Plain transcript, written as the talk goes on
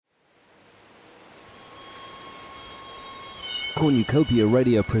Cornucopia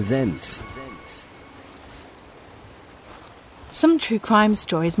Radio presents. Some true crime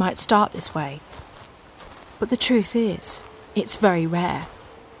stories might start this way, but the truth is, it's very rare.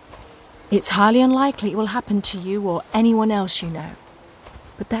 It's highly unlikely it will happen to you or anyone else you know,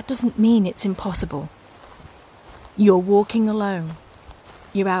 but that doesn't mean it's impossible. You're walking alone.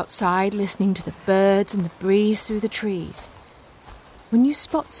 You're outside listening to the birds and the breeze through the trees, when you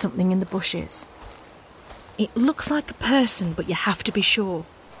spot something in the bushes. It looks like a person, but you have to be sure.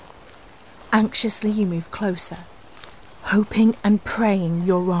 Anxiously you move closer, hoping and praying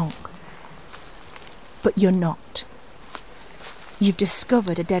you're wrong. But you're not. You've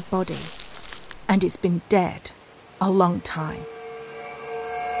discovered a dead body, and it's been dead a long time.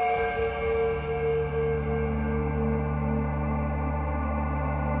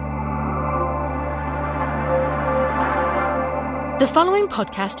 The following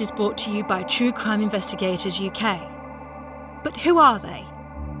podcast is brought to you by True Crime Investigators UK. But who are they?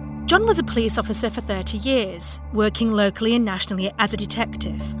 John was a police officer for 30 years, working locally and nationally as a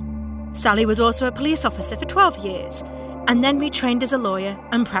detective. Sally was also a police officer for 12 years, and then retrained as a lawyer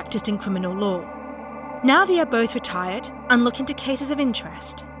and practiced in criminal law. Now they are both retired and look into cases of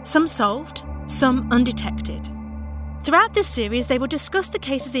interest, some solved, some undetected. Throughout this series, they will discuss the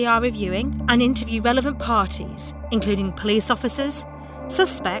cases they are reviewing and interview relevant parties, including police officers,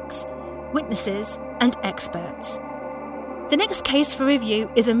 suspects, witnesses, and experts. The next case for review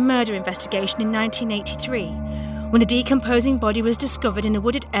is a murder investigation in 1983, when a decomposing body was discovered in a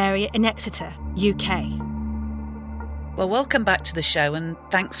wooded area in Exeter, UK. Well, welcome back to the show and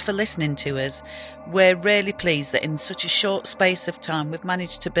thanks for listening to us. We're really pleased that in such a short space of time we've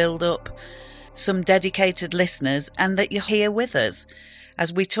managed to build up some dedicated listeners and that you're here with us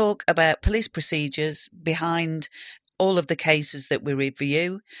as we talk about police procedures behind all of the cases that we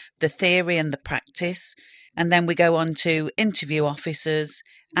review, the theory and the practice, and then we go on to interview officers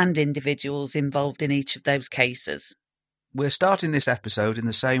and individuals involved in each of those cases. We're starting this episode in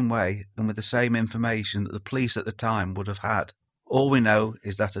the same way and with the same information that the police at the time would have had. All we know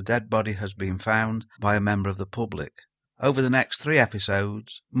is that a dead body has been found by a member of the public. Over the next 3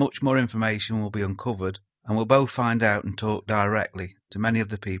 episodes, much more information will be uncovered, and we'll both find out and talk directly to many of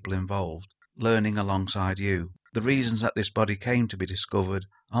the people involved, learning alongside you the reasons that this body came to be discovered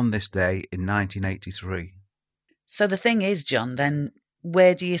on this day in 1983. So the thing is, John, then,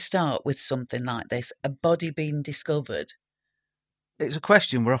 where do you start with something like this, a body being discovered? It's a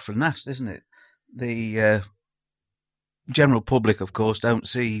question we're often asked, isn't it? The general public, of course, don't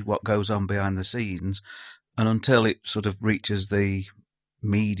see what goes on behind the scenes, and until it sort of reaches the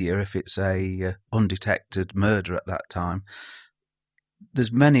media, if it's a undetected murder at that time,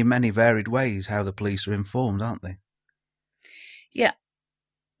 there's many, many varied ways how the police are informed, aren't they? Yeah.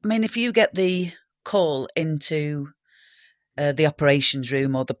 I mean, if you get the call into the operations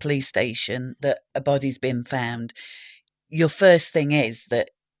room or the police station that a body's been found, your first thing is that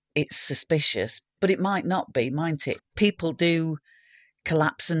it's suspicious, but it might not be, mightn't it? People do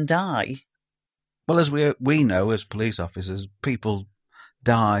collapse and die. Well, as we know as police officers, people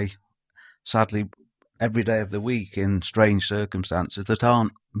die, sadly, every day of the week in strange circumstances that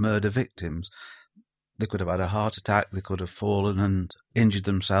aren't murder victims. They could have had a heart attack, they could have fallen and injured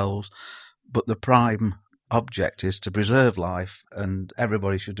themselves, but the prime object is to preserve life, and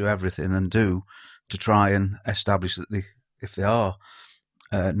everybody should do everything and do to try and establish that if they are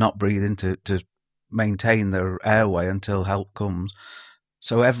not breathing, to maintain their airway until help comes.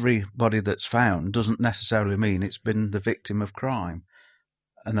 So everybody that's found doesn't necessarily mean it's been the victim of crime.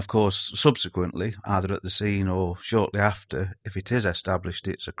 And of course, subsequently, either at the scene or shortly after, if it is established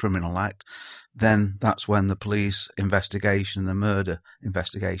it's a criminal act, then that's when the police investigation, the murder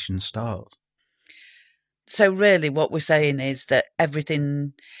investigation starts. So really what we're saying is that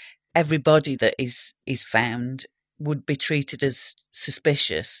everybody that is found would be treated as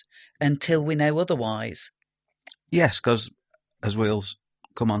suspicious until we know otherwise. Yes, because as we'll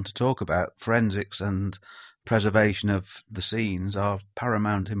come on to talk about, forensics and preservation of the scenes are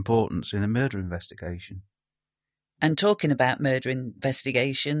paramount importance in a murder investigation. And talking about murder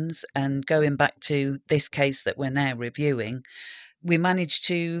investigations and going back to this case that we're now reviewing, we managed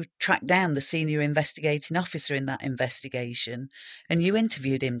to track down the senior investigating officer in that investigation, and you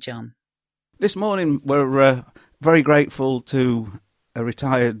interviewed him, John. This morning we're very grateful to a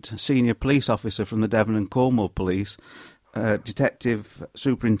retired senior police officer from the Devon and Cornwall Police, Detective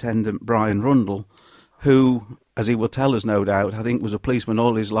Superintendent Brian Rundle, who, as he will tell us no doubt, I think was a policeman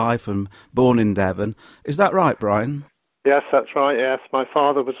all his life and born in Devon. Is that right, Brian? Yes, that's right, yes. My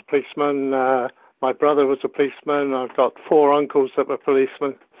father was a policeman, my brother was a policeman, I've got 4 uncles that were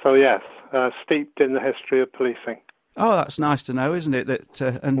policemen. So yes, steeped in the history of policing. Oh, that's nice to know, isn't it?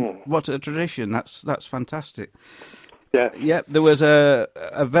 What a tradition. That's fantastic. Yes. Yeah, there was a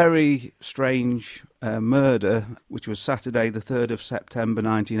very strange murder, which was Saturday the 3rd of September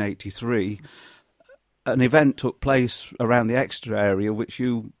 1983. An event took place around the Exeter area, which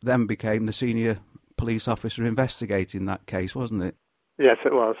you then became the senior police officer investigating that case, wasn't it? Yes,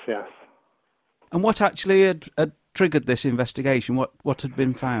 it was, yes. And what actually had triggered this investigation? What had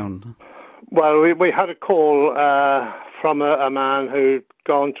been found? Well, we had a call from a man who'd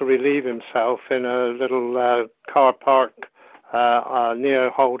gone to relieve himself in a little car park near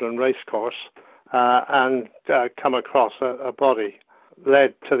Holden Racecourse and come across a body,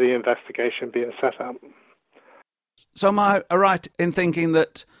 led to the investigation being set up. So am I right in thinking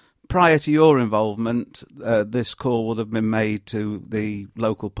that prior to your involvement, this call would have been made to the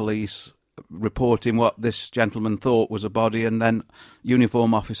local police reporting what this gentleman thought was a body, and then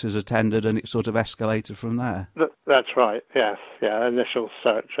uniform officers attended and it sort of escalated from there? That's right, yes. Yeah, initial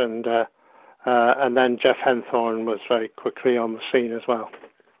search, and then Jeff Henthorne was very quickly on the scene as well.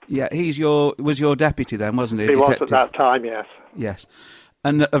 Yeah, was your deputy then, wasn't he? He detective? was at that time, yes. Yes.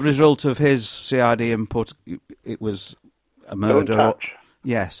 And as a result of his CID input, it was a murder. Don't touch.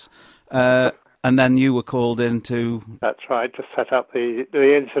 Yes. And then you were called in to... That's right, to set up the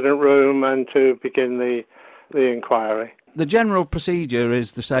incident room and to begin the inquiry. The general procedure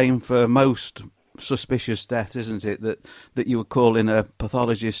is the same for most suspicious deaths, isn't it? That you would call in a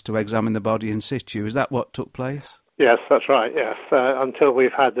pathologist to examine the body in situ. Is that what took place? Yes, that's right, yes. Until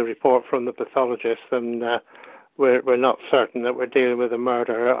we've had the report from the pathologist, and we're not certain that we're dealing with a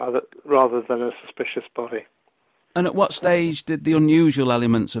murder rather than a suspicious body. And at what stage did the unusual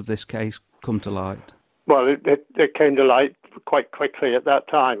elements of this case come to light? Well, it came to light quite quickly at that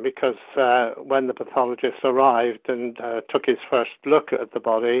time, because when the pathologist arrived and took his first look at the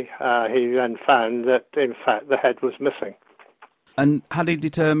body, he then found that, in fact, the head was missing. And had he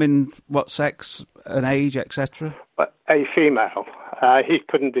determined what sex, an age, etc.? A female. He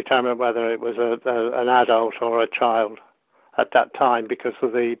couldn't determine whether it was an adult or a child at that time because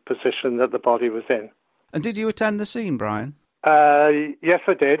of the position that the body was in. And did you attend the scene, Brian? Yes,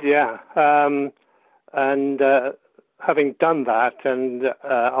 I did, yeah. And having done that, and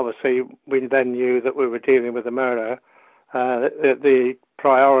obviously we then knew that we were dealing with a murder, the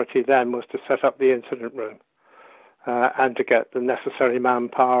priority then was to set up the incident room and to get the necessary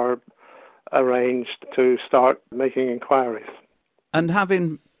manpower arranged to start making inquiries. And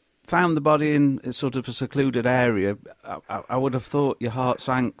having found the body in sort of a secluded area, I would have thought your heart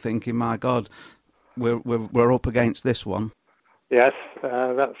sank thinking, my God, we're up against this one. Yes,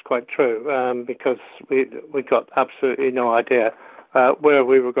 that's quite true, because we got absolutely no idea where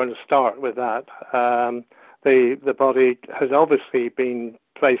we were going to start with that. The body has obviously been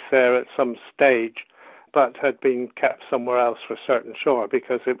placed there at some stage, but had been kept somewhere else for certain sure,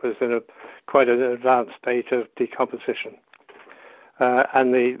 because it was in quite an advanced state of decomposition.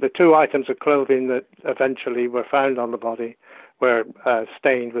 And the two items of clothing that eventually were found on the body were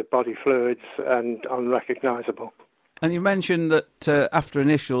stained with body fluids and unrecognisable. And you mentioned that after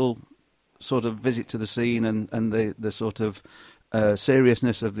initial sort of visit to the scene and the sort of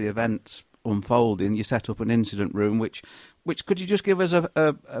seriousness of the events unfolding, you set up an incident room, which could you just give us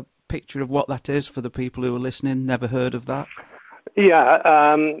a picture of what that is for the people who are listening, never heard of that?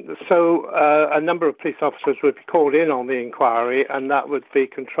 Yeah, so a number of police officers would be called in on the inquiry, and that would be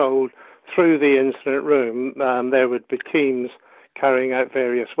controlled through the incident room. There would be teams carrying out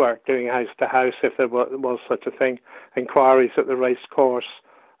various work, doing house to house if there was such a thing, inquiries at the race course,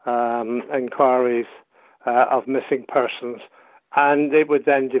 inquiries of missing persons, and it would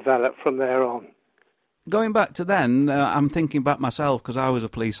then develop from there on. Going back to then, I'm thinking back myself because I was a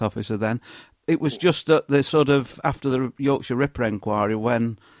police officer then. It was just at the sort of after the Yorkshire Ripper inquiry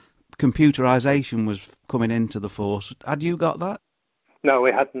when computerisation was coming into the force. Had you got that? No,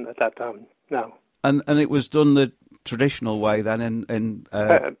 we hadn't at that time. No. And it was done the traditional way then in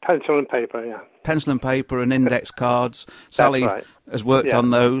pencil and paper, yeah. Pencil and paper and index cards. Sally right. has worked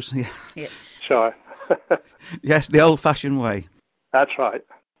on those. Yeah. Sure. Yes, the old-fashioned way. That's right.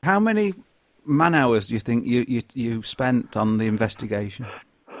 How many man-hours do you think you spent on the investigation?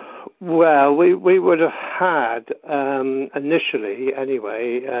 Well, we would have had, initially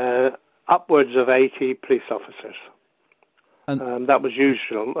anyway, upwards of 80 police officers. And that was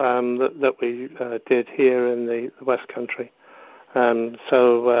usual that we did here in the West Country.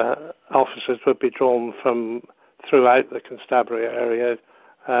 So officers would be drawn from throughout the constabulary area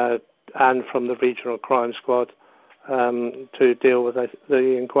and from the regional crime squad to deal with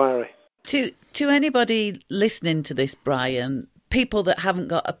the inquiry. To anybody listening to this, Brian, people that haven't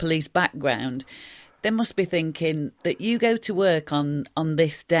got a police background, they must be thinking that you go to work on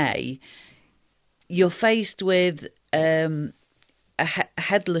this day, you're faced with a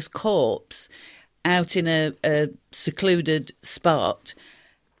headless corpse out in a secluded spot,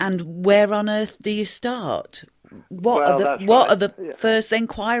 and where on earth do you start? What are the first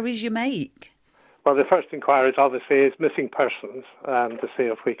inquiries you make? Well, the first inquiries obviously is missing persons, to see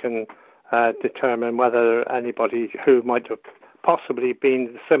if we can determine whether anybody who might have possibly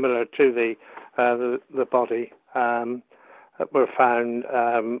been similar to the body were found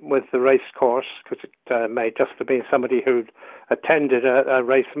with the race course, because it may just have been somebody who'd attended a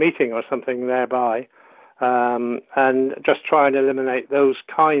race meeting or something nearby, and just try and eliminate those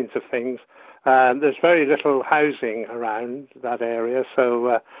kinds of things. There's very little housing around that area,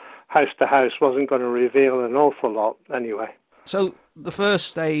 so house to house wasn't going to reveal an awful lot anyway. So the first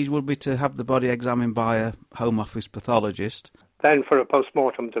stage would be to have the body examined by a Home Office pathologist. Then for a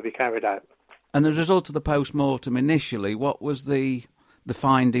post-mortem to be carried out. And as a result of the post-mortem initially, what was the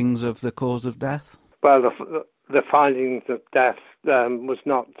findings of the cause of death? Well, the findings of death was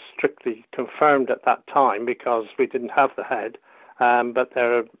not strictly confirmed at that time because we didn't have the head, but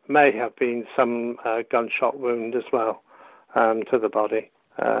there may have been some gunshot wound as well to the body.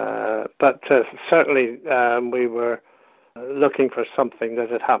 But certainly we were looking for something that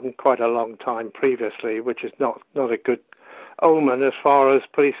had happened quite a long time previously, which is not a good omen as far as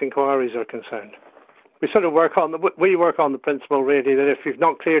police inquiries are concerned. We sort of work on the principle really that if you've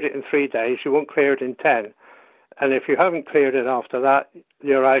not cleared it in 3 days, you won't clear it in 10, and if you haven't cleared it after that,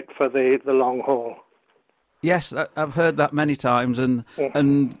 you're out for the long haul. Yes, I've heard that many times, and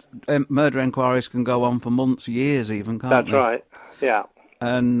murder inquiries can go on for months, years even, can't they? That's right, yeah.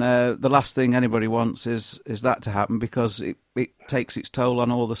 And the last thing anybody wants is that to happen, because it takes its toll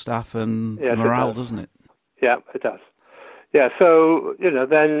on all the staff and morale, doesn't it? Yeah, it does. Yeah, so,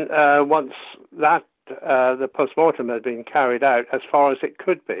 then once that the post-mortem had been carried out as far as it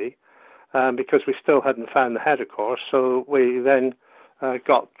could be, because we still hadn't found the head, of course, so we then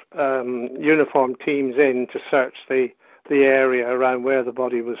got uniformed teams in to search the area around where the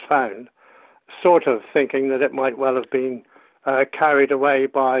body was found, sort of thinking that it might well have been carried away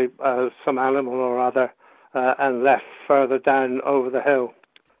by some animal or other and left further down over the hill.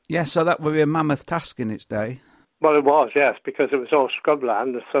 Yes, so that would be a mammoth task in its day. Well, it was, yes, because it was all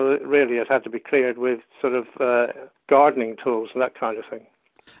scrubland, so it had to be cleared with sort of gardening tools and that kind of thing.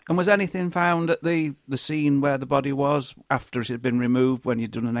 And was anything found at the scene where the body was after it had been removed when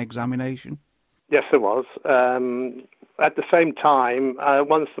you'd done an examination? Yes, there was. At the same time,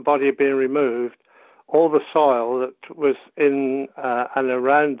 once the body had been removed, all the soil that was in and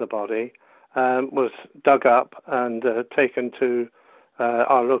around the body was dug up and taken to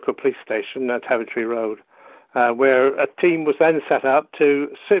our local police station at Heavitree Road, where a team was then set up to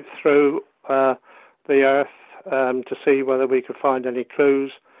sift through the earth to see whether we could find any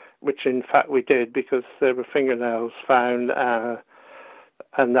clues, which in fact we did, because there were fingernails found,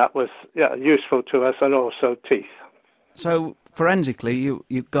 and that was useful to us, and also teeth. So forensically,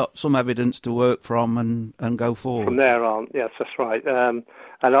 you've got some evidence to work from and go forward. From there on, yes, that's right. And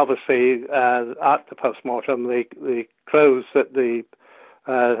obviously, at the post-mortem, the clothes that the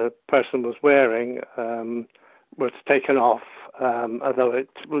person was wearing was taken off, although it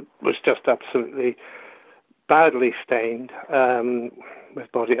was just absolutely badly stained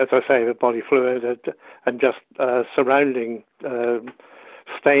with body, as I say, with body fluid and just surrounding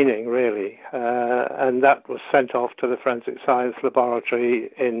staining, really. And that was sent off to the Forensic Science Laboratory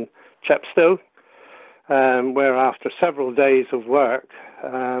in Chepstow, where after several days of work,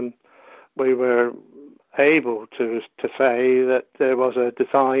 we were able to say that there was a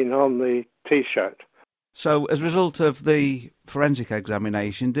design on the T-shirt. So, as a result of the forensic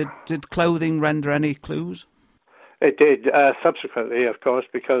examination, did clothing render any clues? It did, subsequently, of course,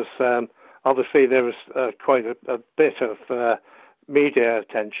 because obviously there was quite a bit of media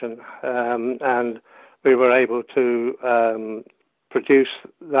attention, and we were able to produce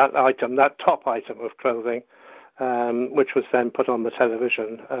that item, that top item of clothing, which was then put on the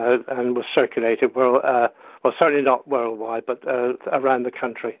television and was circulated, well, certainly not worldwide, but around the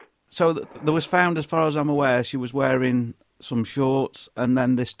country. So there was found, as far as I'm aware, she was wearing some shorts and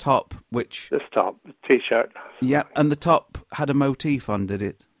then this top, This top, T-shirt. Yeah, and the top had a motif on, did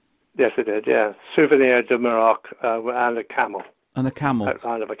it? Yes, it did, yeah. Souvenir de Maroc and a camel. And a camel.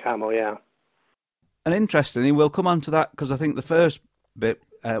 Outline of a camel, yeah. And interestingly, we'll come on to that, because I think the first bit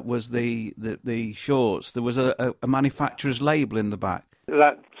was the shorts. There was a manufacturer's label in the back.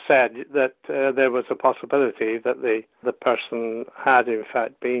 That said that there was a possibility that the person had in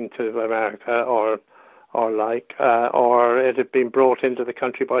fact been to America or it had been brought into the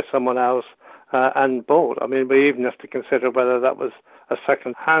country by someone else and bought. I mean, we even have to consider whether that was a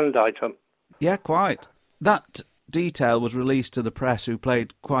second-hand item. Yeah, quite. That detail was released to the press, who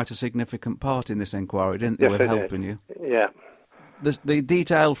played quite a significant part in this inquiry, didn't they, Yes, with they helping did. you? Yeah. The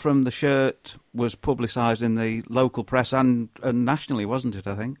detail from the shirt was publicised in the local press and nationally, wasn't it,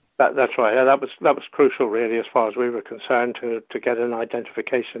 I think? That's right. Yeah, that was crucial, really, as far as we were concerned, to get an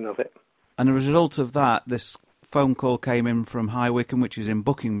identification of it. And as a result of that, this phone call came in from High Wycombe, which is in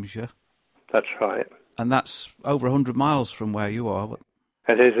Buckinghamshire. That's right. And that's over 100 miles from where you are.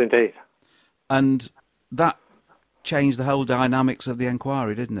 It is indeed. And that changed the whole dynamics of the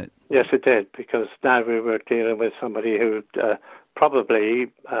inquiry, didn't it? Yes, it did, because now we were dealing with somebody who'd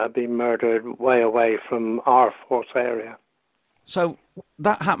probably been murdered way away from our force area. So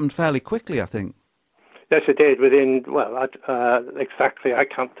that happened fairly quickly, I think. Yes, it did. Within, exactly, I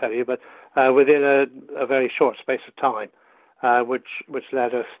can't tell you, but within a very short space of time, which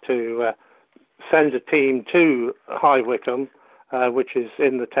led us to send a team to High Wycombe, which is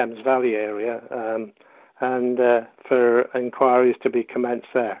in the Thames Valley area, and for inquiries to be commenced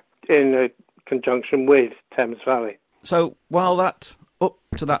there in conjunction with Thames Valley. So while that, up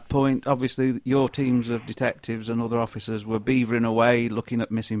to that point, obviously your teams of detectives and other officers were beavering away, looking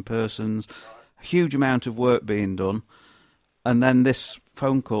at missing persons, a huge amount of work being done, and then this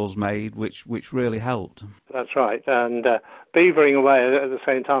phone call's made, which really helped. That's right, and beavering away at the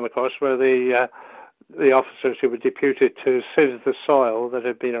same time, of course, were the officers who were deputed to sieve the soil that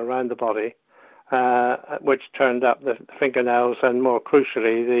had been around the body, which turned up the fingernails and, more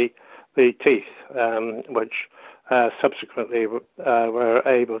crucially, the teeth, which subsequently were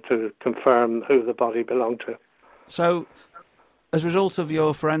able to confirm who the body belonged to. So, as a result of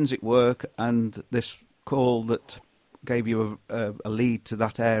your forensic work and this call that gave you a lead to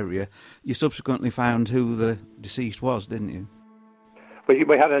that area, you subsequently found who the deceased was, didn't you?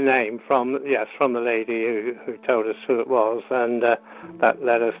 We had a name from the lady who told us who it was, and that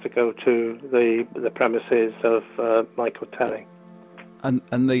led us to go to the premises of Michael Telling.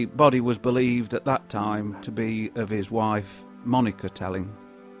 And the body was believed at that time to be of his wife, Monika Telling.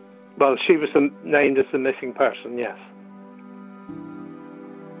 Well, she was named as the missing person, yes.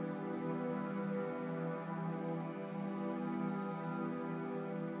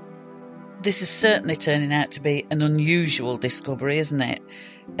 This is certainly turning out to be an unusual discovery, isn't it?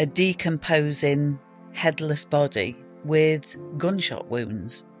 A decomposing, headless body with gunshot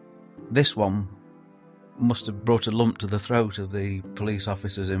wounds. This one must have brought a lump to the throat of the police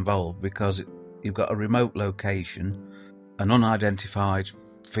officers involved, because you've got a remote location, an unidentified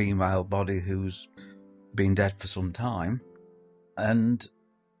female body who's been dead for some time, and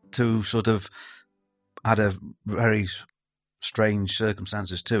to sort of add a very strange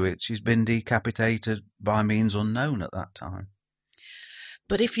circumstances to it, she's been decapitated by means unknown at that time.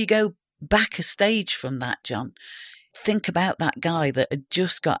 But if you go back a stage from that, John, think about that guy that had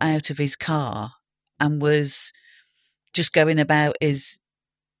just got out of his car and was just going about his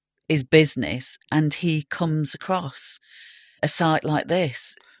business, and he comes across a site like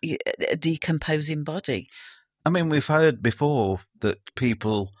this, a decomposing body. I mean, we've heard before that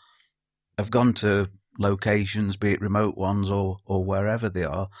people have gone to locations, be it remote ones or wherever they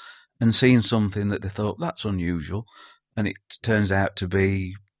are, and seen something that they thought, that's unusual, and it turns out to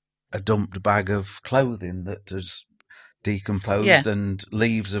be a dumped bag of clothing that has decomposed, and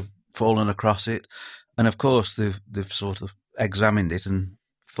leaves have fallen across it, and of course they've sort of examined it and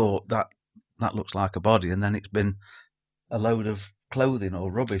thought that looks like a body, and then it's been a load of clothing or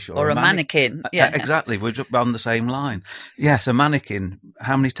rubbish or a mannequin. Yeah, exactly. We're just on the same line. Yes, a mannequin.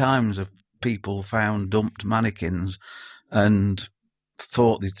 How many times have people found dumped mannequins and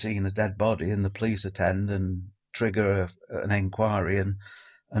thought they'd seen a dead body, and the police attend and trigger an inquiry,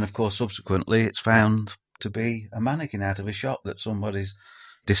 and of course subsequently it's found to be a mannequin out of a shop that somebody's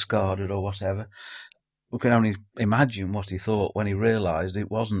discarded or whatever. We can only imagine what he thought when he realised it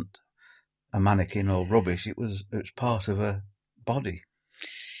wasn't a mannequin or rubbish, it was part of a body.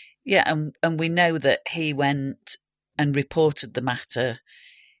 Yeah, and we know that he went and reported the matter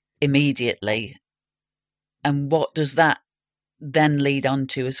immediately. And what does that then lead on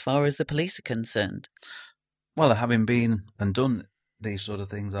to as far as the police are concerned? Well, having been and done these sort of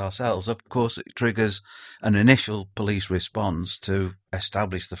things ourselves, of course it triggers an initial police response to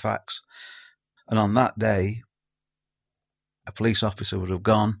establish the facts. And on that day, a police officer would have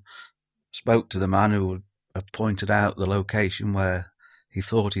gone, spoke to the man who would have pointed out the location where he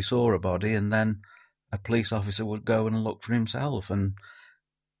thought he saw a body, and then a police officer would go and look for himself, and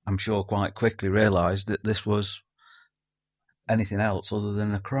I'm sure quite quickly realised that this was anything else other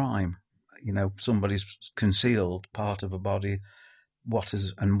than a crime. You know, somebody's concealed part of a body what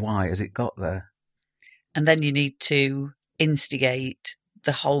is and why has it got there. And then you need to instigate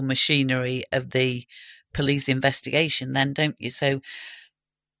the whole machinery of the police investigation then, don't you? So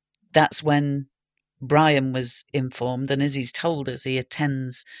that's when Brian was informed, and as he's told us, he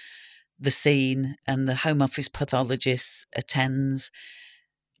attends the scene and the Home Office pathologist attends,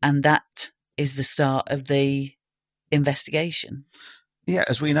 and that is the start of the investigation. Yeah,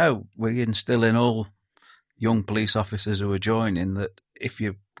 as we know, we instill in all young police officers who are joining that if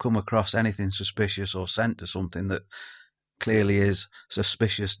you come across anything suspicious or scent to something that clearly is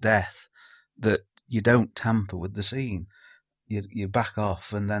suspicious death, that you don't tamper with the scene. You back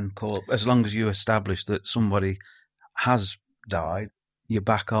off and then call, as long as you establish that somebody has died, you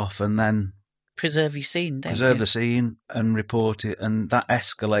back off and then preserve your scene, don't preserve you? the scene and report it, and that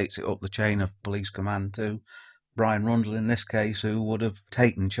escalates it up the chain of police command to Brian Rundle in this case, who would have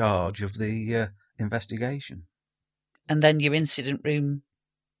taken charge of the investigation. And then your incident room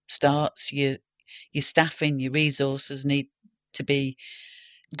starts, your staffing, your resources need to be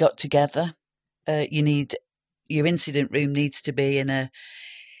got together. Your incident room needs to be in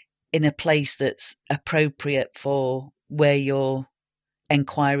a place that's appropriate for where your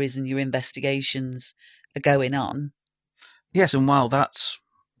enquiries and your investigations are going on. Yes, and while that's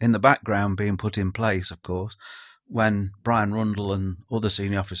in the background being put in place, of course, when Brian Rundle and other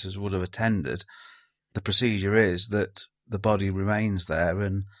senior officers would have attended, the procedure is that the body remains there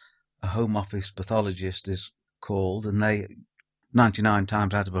and a Home Office pathologist is called, and they 99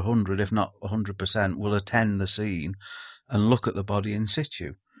 times out of 100, if not 100%, will attend the scene and look at the body in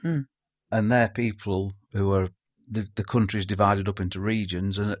situ. Mm. And they're people who are, the country's divided up into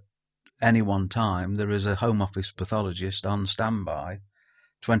regions, and at any one time there is a Home Office pathologist on standby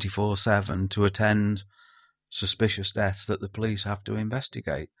 24/7 to attend suspicious deaths that the police have to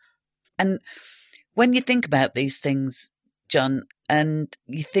investigate. And when you think about these things, John, and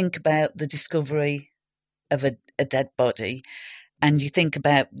you think about the discovery of a dead body, and you think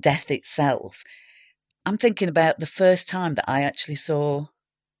about death itself, I'm thinking about the first time that I actually saw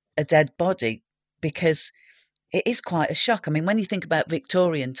a dead body, because it is quite a shock. I mean, when you think about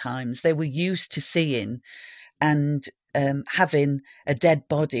Victorian times, they were used to seeing and having a dead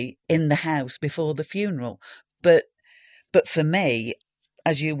body in the house before the funeral. But for me,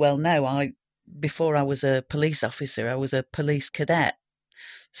 as you well know, before I was a police officer, I was a police cadet.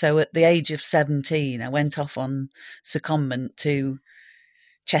 So at the age of 17, I went off on secondment to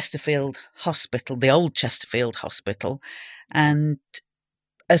Chesterfield Hospital, the old Chesterfield Hospital, and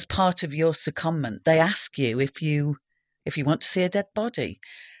as part of your secondment, they ask you if you want to see a dead body.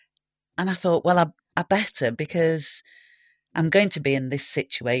 And I thought, well, I better, because I'm going to be in this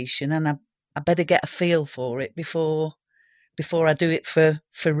situation, and I better get a feel for it before I do it for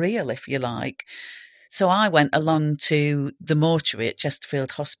real, if you like. So I went along to the mortuary at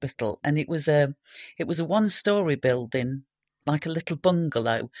Chesterfield Hospital, and it was a one-storey building, like a little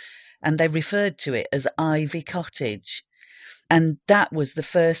bungalow, and they referred to it as Ivy Cottage. And that was the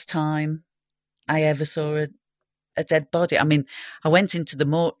first time I ever saw a dead body. I mean, I went into the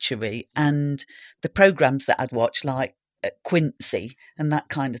mortuary, and the programmes that I'd watched, like Quincy and that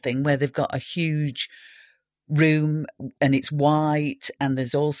kind of thing, where they've got a huge room and it's white and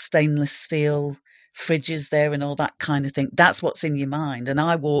there's all stainless steel fridges there and all that kind of thing. That's what's in your mind. And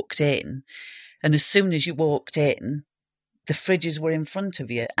I walked in, and as soon as you walked in, the fridges were in front of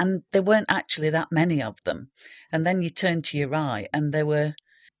you, and there weren't actually that many of them. And then you turned to your right, and there were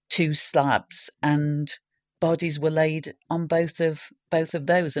two slabs, and bodies were laid on both of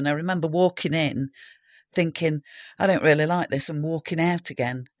those. And I remember walking in, thinking, I don't really like this, and walking out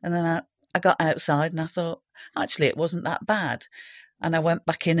again. And then I got outside, and I thought, actually, it wasn't that bad. And I went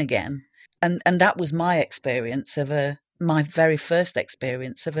back in again. And that was my experience of my very first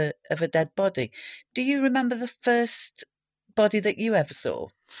experience of a dead body. Do you remember the first body that you ever saw?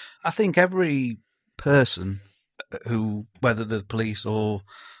 I think every person who, whether the police or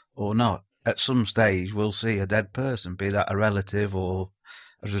not, at some stage will see a dead person, be that a relative or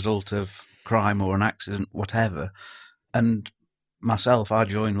as a result of crime or an accident, whatever. And myself, I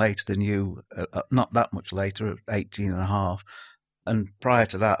joined later than you, not that much later, at 18 and a half. And prior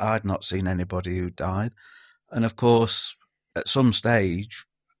to that, I'd not seen anybody who died. And of course, at some stage,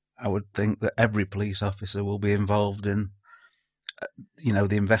 I would think that every police officer will be involved in,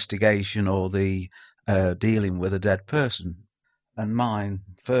 the investigation or the dealing with a dead person. And my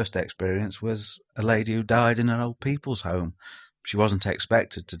first experience was a lady who died in an old people's home. She wasn't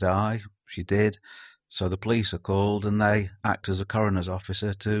expected to die. She did. So the police are called, and they act as a coroner's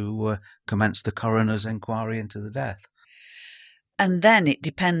officer to commence the coroner's inquiry into the death. And then it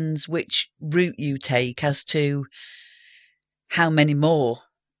depends which route you take as to how many more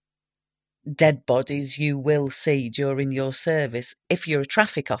dead bodies you will see during your service. If you're a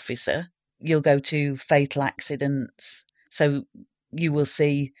traffic officer, you'll go to fatal accidents, so you will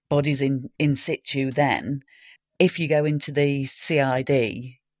see bodies in situ then. If you go into the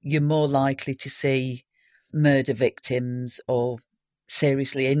CID, you're more likely to see murder victims or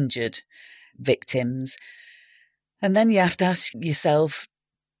seriously injured victims. And then you have to ask yourself,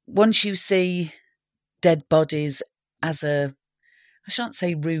 once you see dead bodies as I shan't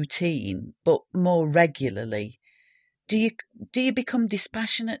say routine, but more regularly, do you become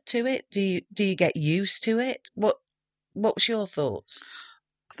dispassionate to it? Do you get used to it? What's your thoughts?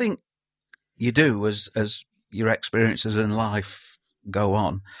 I think you do as your experiences in life go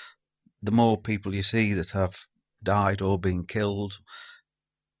on. The more people you see that have died or been killed,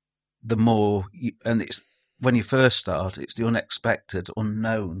 the more and it's when you first start, it's the unexpected,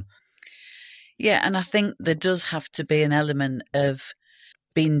 unknown. Yeah, and I think there does have to be an element of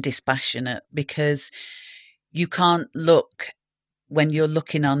being dispassionate, because you can't look, when you're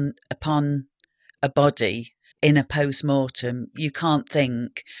looking upon a body in a post-mortem, you can't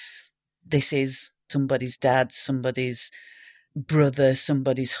think this is somebody's dad, somebody's brother,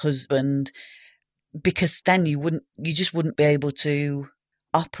 somebody's husband, because then you just wouldn't be able to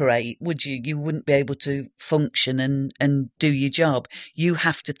operate, would you? You wouldn't be able to function and do your job. You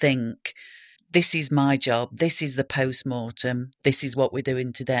have to think, this is my job, this is the post-mortem, this is what we're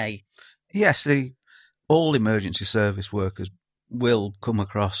doing today. Yes, all emergency service workers will come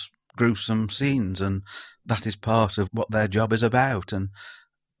across gruesome scenes, and that is part of what their job is about. And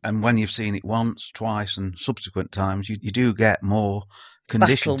when you've seen it once, twice, and subsequent times, you do get more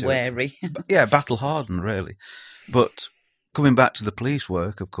conditioned to battle-weary. Yeah, battle-hardened, really. But coming back to the police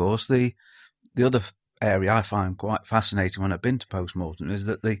work, of course, the other area I find quite fascinating when I've been to post-mortem is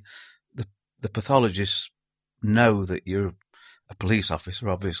that the pathologists know that you're a police officer,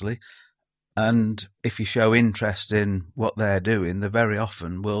 obviously, and if you show interest in what they're doing, they very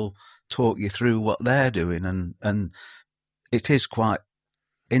often will talk you through what they're doing, and it is quite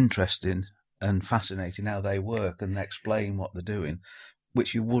interesting and fascinating how they work and explain what they're doing,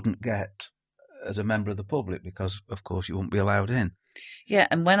 which you wouldn't get as a member of the public because, of course, you wouldn't be allowed in. Yeah,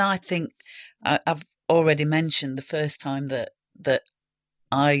 and when I think, I've already mentioned the first time that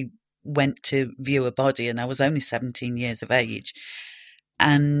I went to view a body, and I was only 17 years of age,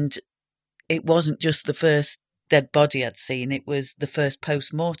 and it wasn't just the first dead body I'd seen, it was the first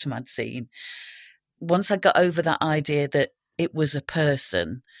post-mortem I'd seen. Once I got over that idea that it was a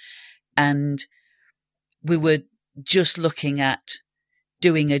person and we were just looking at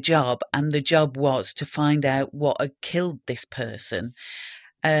doing a job, and the job was to find out what had killed this person,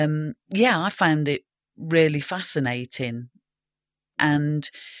 I found it really fascinating. And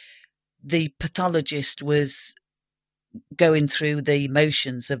the pathologist was going through the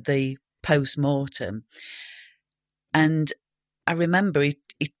motions of the post-mortem, and I remember he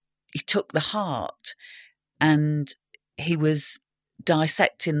took the heart and he was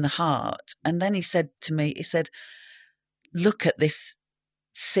dissecting the heart, and then he said to me, he said, look at this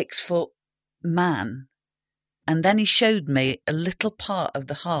 6-foot man. And then he showed me a little part of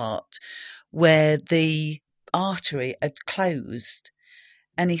the heart where the artery had closed,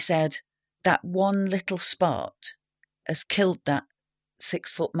 and he said, that one little spot has killed that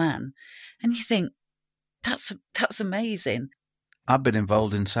 6-foot man. And you think, that's amazing. I've been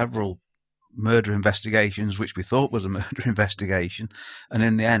involved in several murder investigations which we thought was a murder investigation, and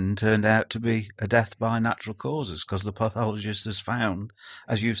in the end turned out to be a death by natural causes, because the pathologist has found,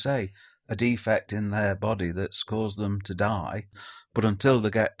 as you say, a defect in their body that's caused them to die. But until they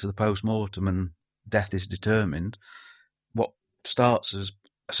get to the post-mortem and death is determined, what starts as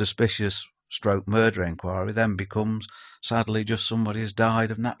a suspicious stroke murder inquiry then becomes, sadly, just somebody has died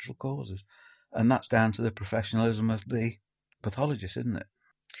of natural causes. And that's down to the professionalism of the pathologist, isn't it?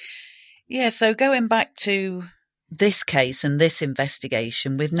 Yeah, so going back to this case and this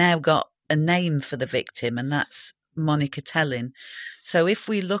investigation, we've now got a name for the victim, and that's Monika Tellin. So if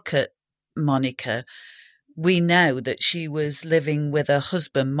we look at Monika, we know that she was living with her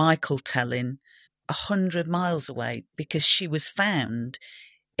husband, Michael Tellin, 100 miles away, because she was found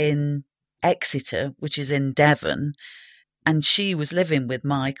in Exeter, which is in Devon, and she was living with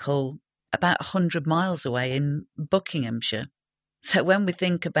Michael about 100 miles away in Buckinghamshire. So when we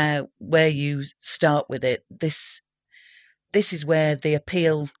think about where you start with it, this is where the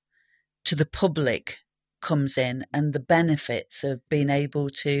appeal to the public comes in, and the benefits of being able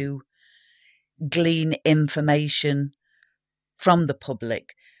to glean information from the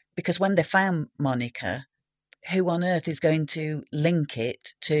public. Because when they found Monika, who on earth is going to link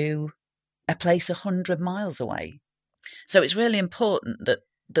it to a place 100 miles away? So it's really important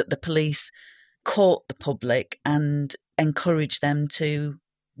that the police court the public and encourage them to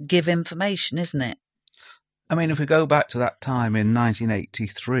give information, isn't it? I mean, if we go back to that time in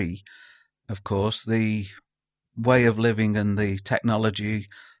 1983, of course, the way of living and the technology,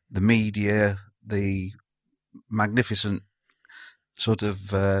 the media, the magnificent sort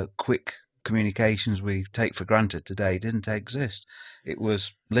of quick communications we take for granted today didn't exist. It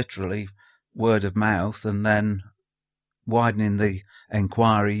was literally word of mouth and then widening the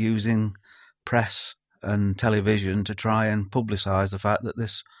inquiry using press and television to try and publicise the fact that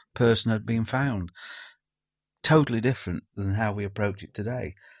this person had been found. Totally different than how we approach it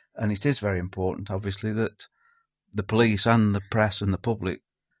today. And it is very important, obviously, that the police and the press and the public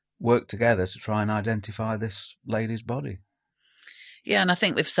work together to try and identify this lady's body. Yeah, and I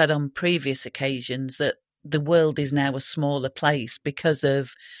think we've said on previous occasions that the world is now a smaller place because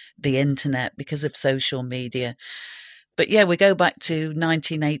of the internet, because of social media. But yeah, we go back to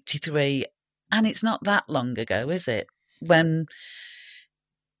 1983, and it's not that long ago, is it? When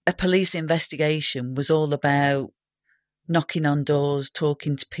a police investigation was all about knocking on doors,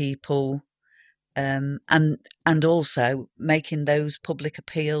 talking to people, and also making those public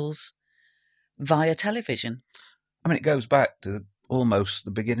appeals via television. I mean, it goes back to almost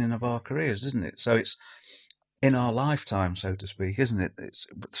the beginning of our careers, isn't it? So it's in our lifetime, so to speak, isn't it? It's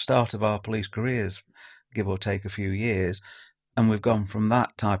the start of our police careers, give or take a few years, and we've gone from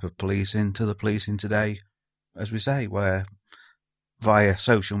that type of policing to the policing today, as we say, where via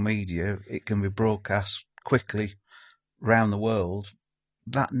social media it can be broadcast quickly round the world.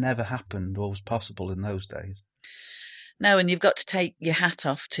 That never happened or was possible in those days. No, and you've got to take your hat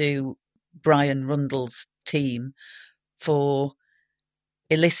off to Brian Rundle's team for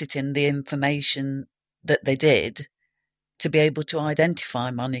eliciting the information that they did to be able to identify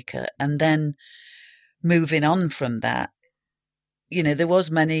Monika, and then moving on from that. You know, there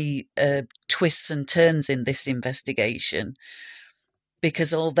was many twists and turns in this investigation,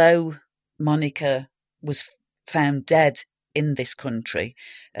 because although Monika was found dead in this country,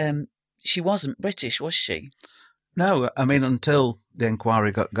 she wasn't British, was she? No, I mean, until the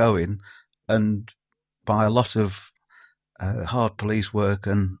inquiry got going, and by a lot of hard police work,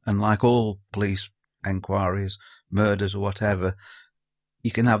 and like all police inquiries, murders or whatever,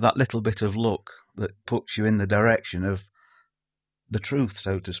 you can have that little bit of luck that puts you in the direction of the truth,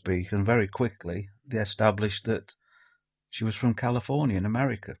 so to speak, and very quickly they established that she was from California in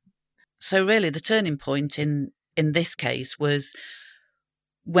America. So really the turning point in this case was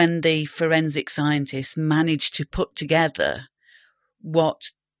when the forensic scientists managed to put together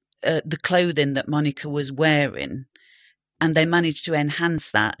what the clothing that Monika was wearing, and they managed to enhance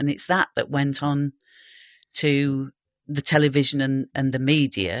that, and it's that went on to the television and the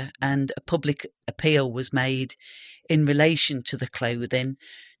media, and a public appeal was made in relation to the clothing.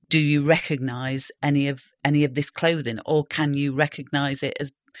 Do you recognise any of this clothing, or can you recognise it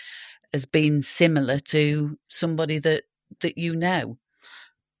as being similar to somebody that you know?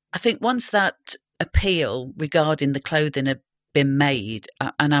 I think once that appeal regarding the clothing had been made,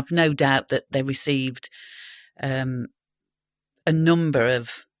 and I've no doubt that they received a number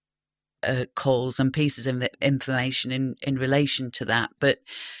of calls and pieces of information in relation to that, but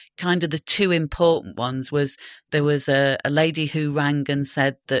kind of the two important ones was there was a lady who rang and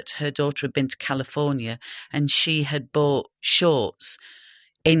said that her daughter had been to California and she had bought shorts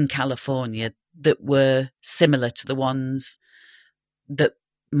in California that were similar to the ones that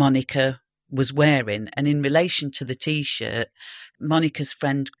Monika was wearing. And in relation to the T-shirt, Monika's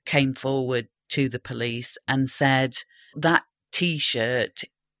friend came forward to the police and said that T-shirt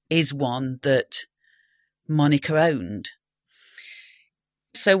is one that Monika owned.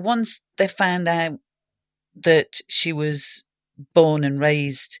 So once they found out that she was born and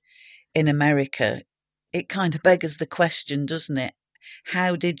raised in America, it kind of beggars the question, doesn't it?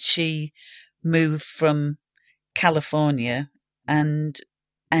 How did she move from California and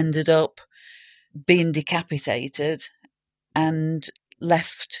ended up being decapitated and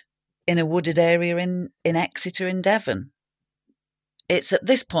left in a wooded area in Exeter in Devon? It's at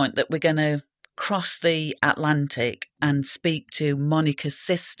this point that we're going to cross the Atlantic and speak to Monika's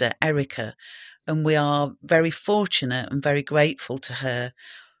sister, Erica, and we are very fortunate and very grateful to her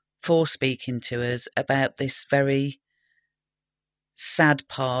for speaking to us about this very sad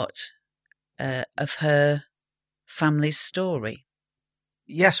part of her family's story.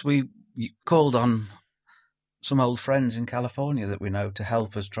 Yes, we called on some old friends in California that we know to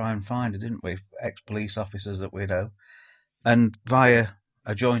help us try and find her, didn't we? Ex-police officers that we know. And via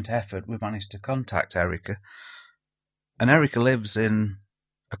a joint effort, we managed to contact Erica. And Erica lives in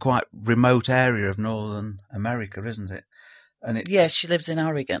a quite remote area of Northern America, isn't it? And it's Yes, she lives in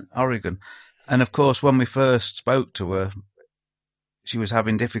Oregon. Oregon. And of course, when we first spoke to her, she was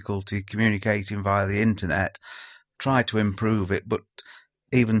having difficulty communicating via the internet, tried to improve it, but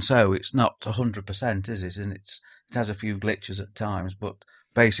even so, it's not 100%, is it? And it has a few glitches at times, but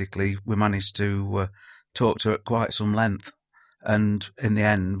basically we managed to talk to her at quite some length. And in the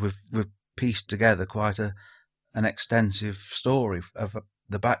end, we've pieced together quite an extensive story of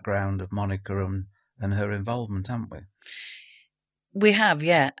the background of Monika and her involvement, haven't we? We have,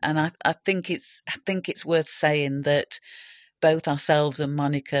 yeah, and I think it's worth saying that both ourselves and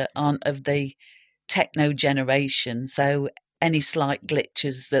Monika aren't of the techno generation, so any slight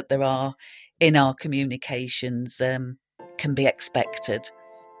glitches that there are in our communications can be expected.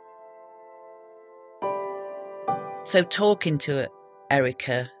 So talking to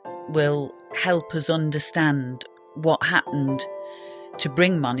Erica will help us understand what happened to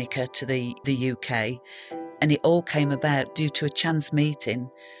bring Monika to the UK, and it all came about due to a chance meeting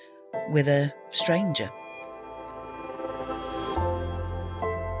with a stranger.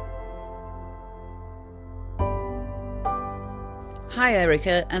 Hi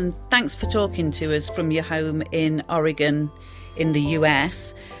Erica, and thanks for talking to us from your home in Oregon in the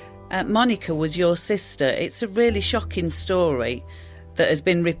US. Monika was your sister. It's a really shocking story that has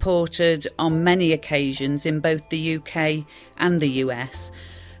been reported on many occasions in both the UK and the US.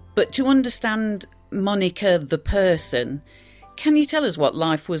 But to understand Monika the person, can you tell us what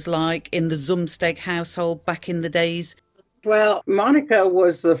life was like in the Zumsteg household back in the days? Well, Monika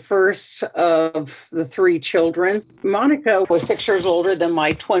was the first of the three children. Monika was 6 years older than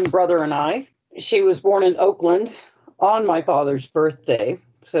my twin brother and I. She was born in Oakland on my father's birthday,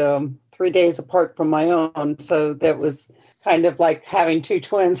 so 3 days apart from my own. So that was kind of like having two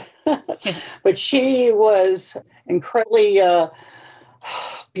twins. But she was incredibly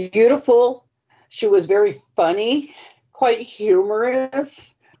beautiful. She was very funny, quite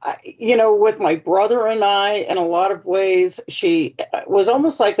humorous. With my brother and I, in a lot of ways, she was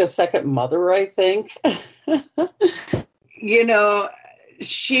almost like a second mother, I think.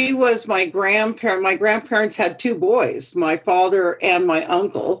 She was my grandparent. My grandparents had 2 boys, my father and my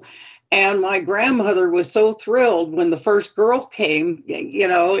uncle. And my grandmother was so thrilled when the first girl came,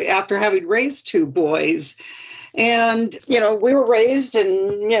 after having raised 2 boys. And, we were raised in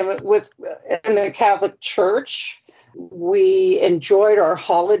the Catholic Church. We enjoyed our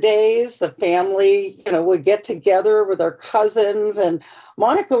holidays. The family, would get together with our cousins. And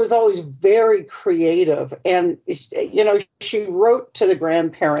Monika was always very creative. And, she wrote to the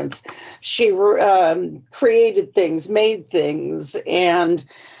grandparents. She created things, made things. And,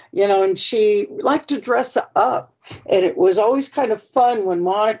 and she liked to dress up. And it was always kind of fun when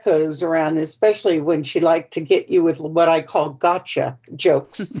Monika was around, especially when she liked to get you with what I call gotcha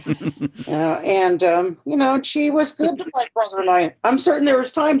jokes. She was good to my brother and I. I'm certain there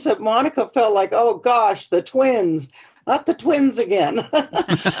was times that Monika felt like, oh, gosh, the twins, not the twins again.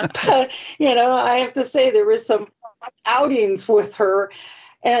 But, I have to say there was some outings with her.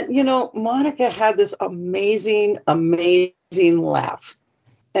 And, Monika had this amazing, amazing laugh.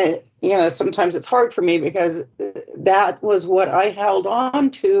 And, sometimes it's hard for me because that was what I held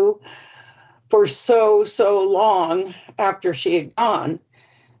on to for so long after she had gone,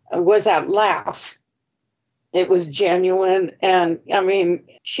 was that laugh. It was genuine. And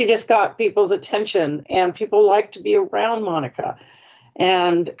she just got people's attention and people liked to be around Monika.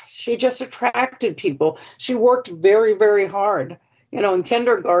 And she just attracted people. She worked very, very hard. In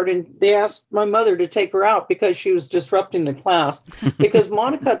kindergarten, they asked my mother to take her out because she was disrupting the class, because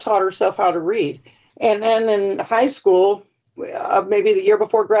Monika taught herself how to read. And then in high school, maybe the year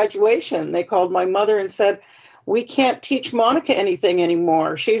before graduation, they called my mother and said, we can't teach Monika anything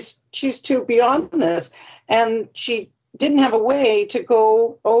anymore. She's too beyond this. And she didn't have a way to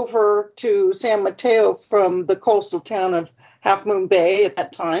go over to San Mateo from the coastal town of Half Moon Bay at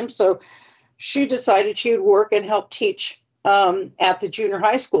that time. So she decided she would work and help teach at the junior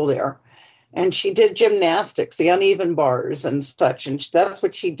high school there. And she did gymnastics, the uneven bars and such. And that's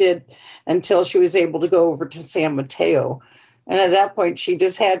what she did until she was able to go over to San Mateo. And at that point, she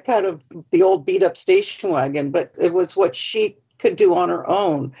just had kind of the old beat up station wagon, but it was what she could do on her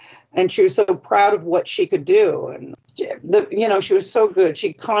own. And she was so proud of what she could do. And, she was so good.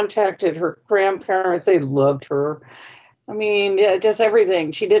 She contacted her grandparents. They loved her. Just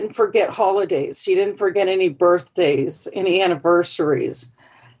everything. She didn't forget holidays. She didn't forget any birthdays, any anniversaries.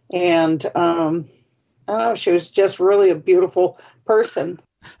 And I don't know, she was just really a beautiful person.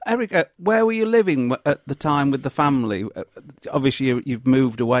 Erica, where were you living at the time with the family? Obviously, you've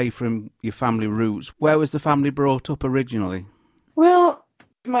moved away from your family roots. Where was the family brought up originally? Well,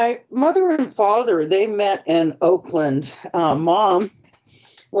 My mother and father, they met in Oakland. Mom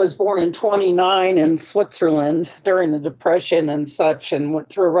was born in 29 in Switzerland during the Depression and such, and went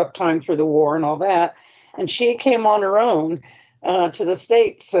through a rough time through the war and all that. And she came on her own to the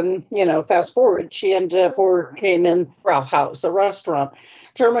States. And, fast forward, she ended up working in Brauhaus, a restaurant,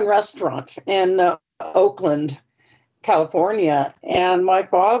 German restaurant in Oakland, California. And my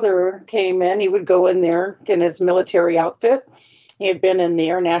father came in, he would go in there in his military outfit. He had been in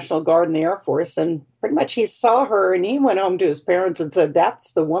the Air National Guard and the Air Force, and pretty much he saw her and he went home to his parents and said,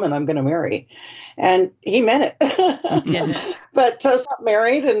 "That's the woman I'm going to marry." And he meant it. Yeah. But got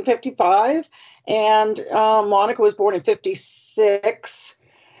married in 55, and Monika was born in 56.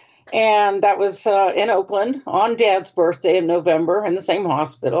 And that was in Oakland on Dad's birthday in November in the same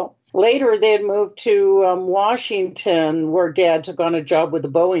hospital. Later, they had moved to Washington, where Dad took on a job with the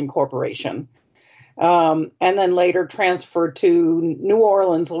Boeing Corporation. And then later transferred to New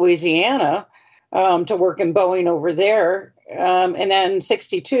Orleans, Louisiana, to work in Boeing over there. And then in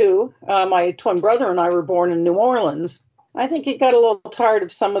 62, my twin brother and I were born in New Orleans. I think he got a little tired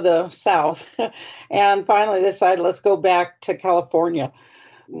of some of the South and finally decided, let's go back to California.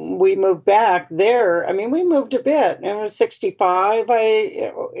 We moved back there. I mean, we moved a bit. It was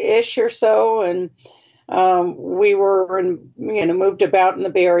 65-ish or so, and we were, moved about in the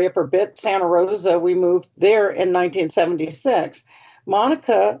Bay Area for a bit. Santa Rosa, we moved there in 1976.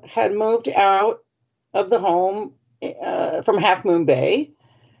 Monika had moved out of the home from Half Moon Bay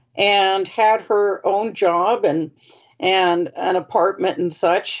and had her own job and an apartment and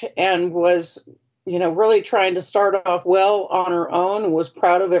such, and was, really trying to start off well on her own, and was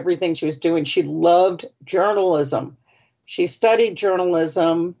proud of everything she was doing. She loved journalism. She studied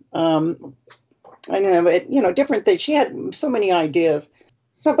journalism. Different things. She had so many ideas.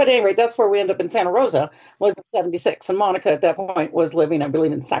 So, but anyway, that's where we ended up in Santa Rosa, was in 76. And Monika at that point was living, I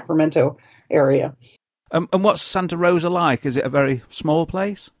believe, in Sacramento area. And what's Santa Rosa like? Is it a very small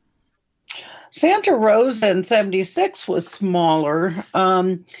place? Santa Rosa in 76 was smaller.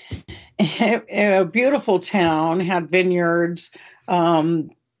 A beautiful town, had vineyards,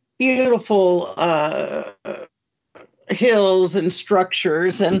 beautiful hills and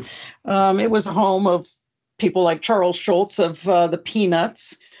structures, and it was a home of people like Charles Schultz of the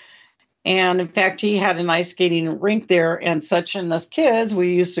Peanuts. And in fact, he had an ice skating rink there and such. And as kids,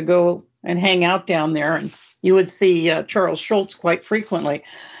 we used to go and hang out down there, and you would see Charles Schultz quite frequently.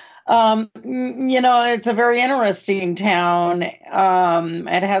 It's a very interesting town. It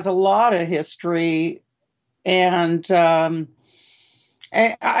has a lot of history, and I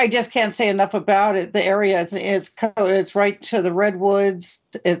just can't say enough about it. The area, it's right to the redwoods.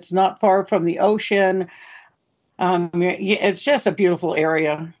 It's not far from the ocean. It's just a beautiful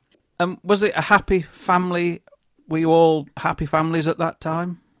area. Was it a happy family? Were you all happy families at that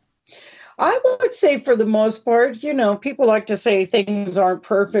time? I would say for the most part, people like to say things aren't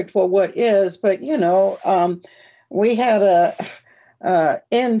perfect. Well, what is? But, we had a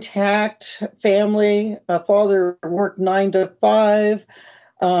intact family. Father worked 9 to 5,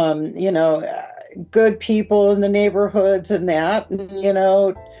 good people in the neighborhoods and that.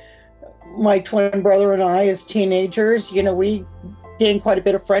 And, my twin brother and I as teenagers, we gained quite a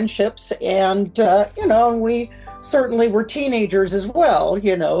bit of friendships. And, we certainly were teenagers as well,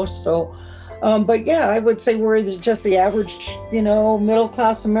 so... but yeah, I would say we're just the average,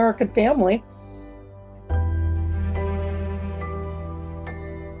 middle-class American family.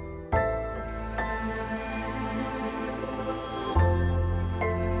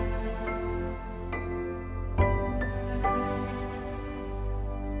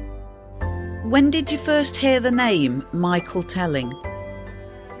 When did you first hear the name Michael Telling?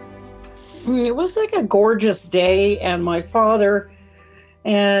 It was like a gorgeous day, and my father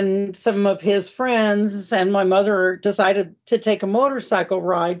and some of his friends and my mother decided to take a motorcycle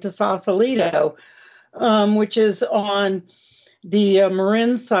ride to Sausalito, which is on the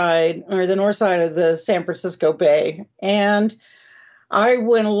Marin side, or the north side of the San Francisco Bay. And I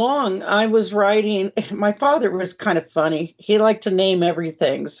went along. I was riding. My father was kind of funny. He liked to name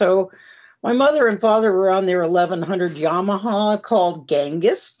everything. So my mother and father were on their 1100 Yamaha called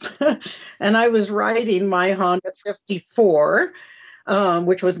Genghis, and I was riding my Honda 54,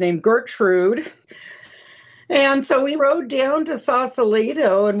 which was named Gertrude. And so we rode down to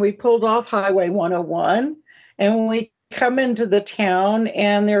Sausalito, and we pulled off Highway 101, and we come into the town,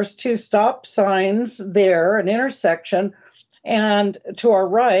 and there's 2 stop signs there, an intersection, and to our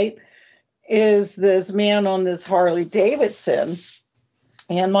right is this man on this Harley Davidson.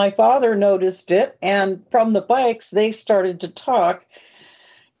 And my father noticed it, and from the bikes, they started to talk.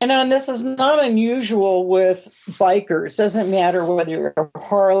 And this is not unusual with bikers. Doesn't matter whether you're a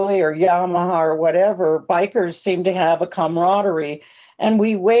Harley or Yamaha or whatever. Bikers seem to have a camaraderie, and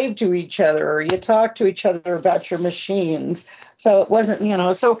we wave to each other, or you talk to each other about your machines. So it wasn't,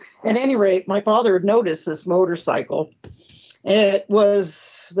 So at any rate, my father had noticed this motorcycle. It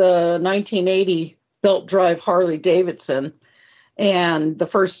was the 1980 belt drive Harley Davidson, and the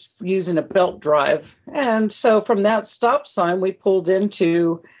first using a belt drive. And so from that stop sign, we pulled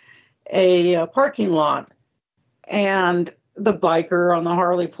into a parking lot, and the biker on the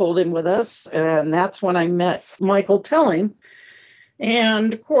Harley pulled in with us. And that's when I met Michael Tilling.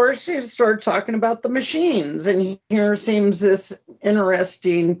 And of course, he started talking about the machines. And here seems this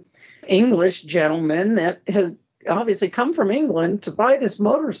interesting English gentleman that has obviously come from England to buy this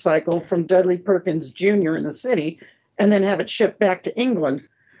motorcycle from Dudley Perkins Jr. in the city and then have it shipped back to England.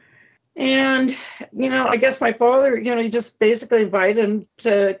 And, I guess my father, he just basically invited him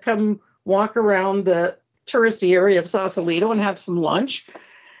to come walk around the touristy area of Sausalito and have some lunch.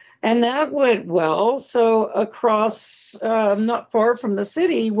 And that went well. So across, not far from the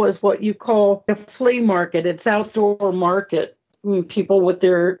city, was what you call a flea market. It's outdoor market. People with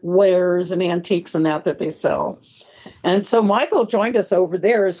their wares and antiques and that they sell. And so Michael joined us over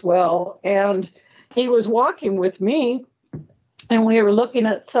there as well. And he was walking with me, and we were looking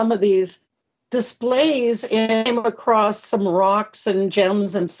at some of these displays and came across some rocks and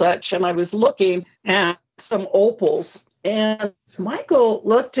gems and such. And I was looking at some opals. And Michael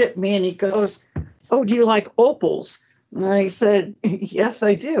looked at me and he goes, "Oh, do you like opals?" And I said, "Yes,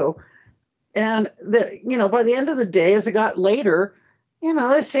 I do." And by the end of the day, as it got later,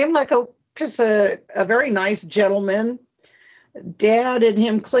 it seemed like just a very nice gentleman. Dad and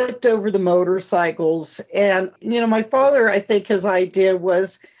him clicked over the motorcycles. And, my father, I think his idea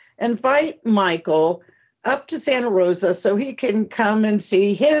was invite Michael up to Santa Rosa so he can come and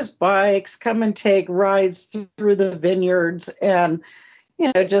see his bikes, come and take rides through the vineyards, and,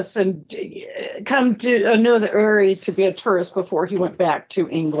 and come to another area to be a tourist before he went back to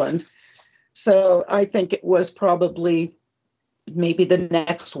England. So I think it was probably maybe the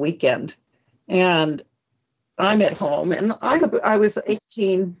next weekend. And I'm at home, and I was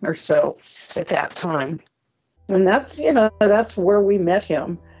 18 or so at that time. And that's where we met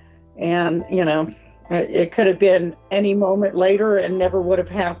him. And, it could have been any moment later and never would have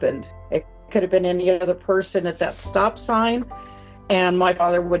happened. It could have been any other person at that stop sign, and my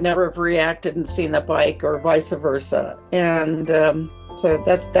father would never have reacted and seen the bike, or vice versa. And so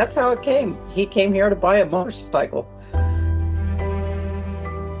that's how it came. He came here to buy a motorcycle.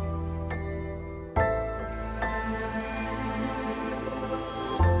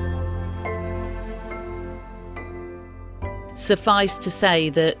 Suffice to say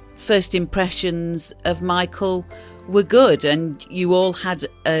that first impressions of Michael were good, and you all had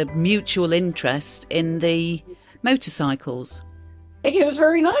a mutual interest in the motorcycles. He was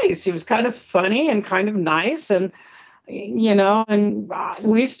very nice. He was kind of funny and kind of nice. And, and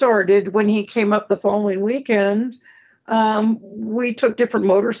we started when he came up the following weekend. We took different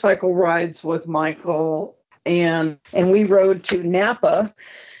motorcycle rides with Michael, and we rode to Napa,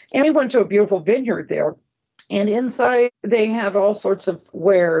 and we went to a beautiful vineyard there. And inside, they had all sorts of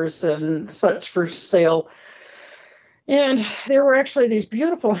wares and such for sale. And there were actually these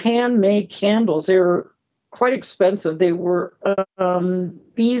beautiful handmade candles. They were quite expensive. They were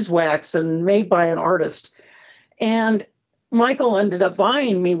beeswax and made by an artist. And Michael ended up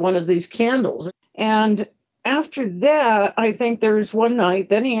buying me one of these candles. And after that, I think there was one night,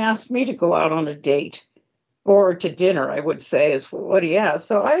 then he asked me to go out on a date, or to dinner, I would say, is what he asked.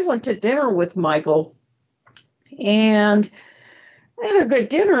 So I went to dinner with Michael, and I had a good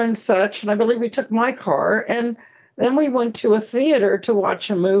dinner and such, and I believe we took my car, and then we went to a theater to watch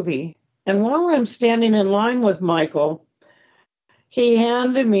a movie. And while I'm standing in line with Michael, he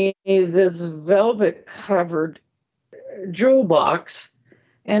handed me this velvet-covered jewel box,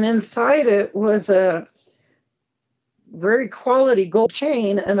 and inside it was a very quality gold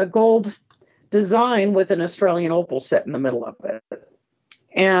chain and a gold design with an Australian opal set in the middle of it.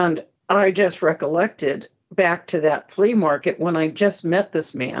 And I just recollected back to that flea market when I just met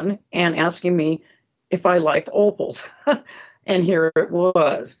this man and asking me if I liked opals. And here it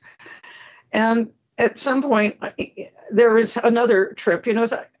was. And at some point, there was another trip, he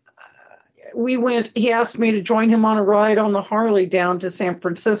asked me to join him on a ride on the Harley down to San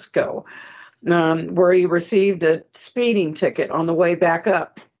Francisco, where he received a speeding ticket on the way back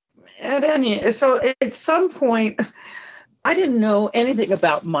up. So at some point, I didn't know anything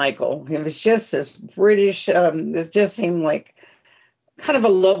about Michael. He was just this British, it just seemed like kind of a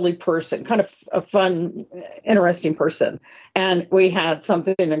lovely person, kind of a fun, interesting person. And we had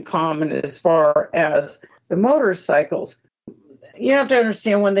something in common as far as the motorcycles. You have to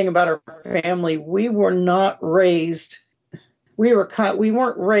understand one thing about our family. We were not raised, we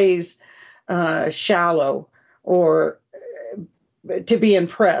weren't raised shallow or to be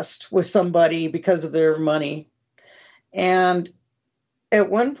impressed with somebody because of their money. And at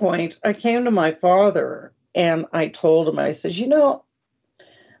one point, I came to my father and I told him, I says,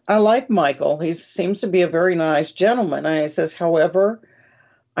 I like Michael. He seems to be a very nice gentleman. And I says, however,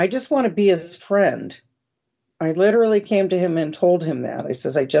 I just want to be his friend. I literally came to him and told him that. I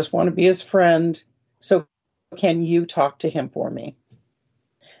says, I just want to be his friend. So can you talk to him for me?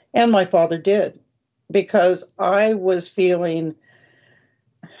 And my father did, because I was feeling,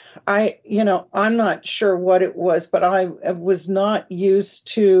 I'm not sure what it was, but I was not used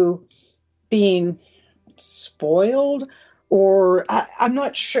to being spoiled, or I'm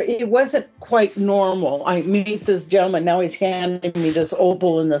not sure. It wasn't quite normal. I meet this gentleman. Now he's handing me this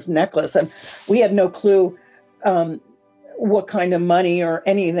opal and this necklace, and we had no clue what kind of money or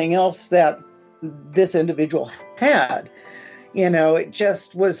anything else that this individual had. It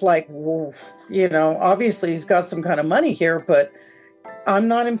just was like, obviously he's got some kind of money here, but I'm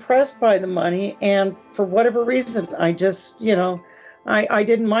not impressed by the money. And for whatever reason, I just, I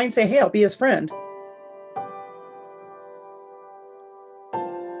didn't mind saying, hey, I'll be his friend.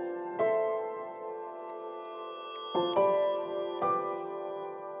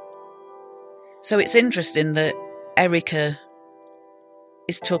 So it's interesting that Erica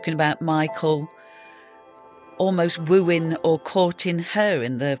is talking about Michael almost wooing or courting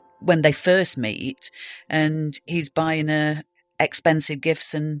her when they first meet, and he's buying her expensive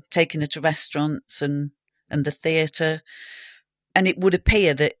gifts and taking her to restaurants and the theatre. And it would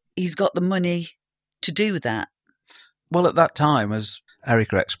appear that he's got the money to do that. Well, at that time, as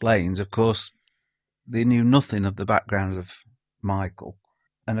Erica explains, of course, they knew nothing of the background of Michael,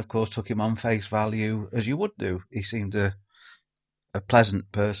 and of course took him on face value, as you would do. He seemed a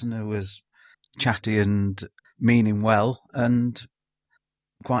pleasant person who was chatty and meaning well, and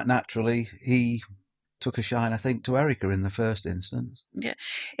quite naturally he took a shine, I think, to Erica in the first instance. Yeah,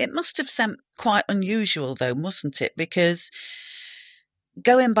 it must have seemed quite unusual though, mustn't it? Because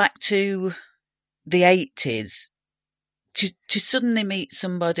going back to the 80s, to suddenly meet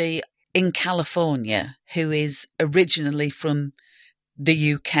somebody in California who is originally from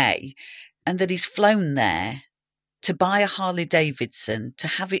the UK, and that he's flown there to buy a Harley Davidson, to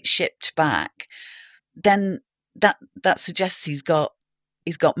have it shipped back, then that suggests he's got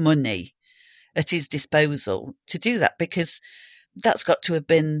money at his disposal to do that, because that's got to have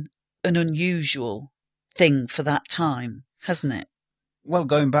been an unusual thing for that time, hasn't it? Well,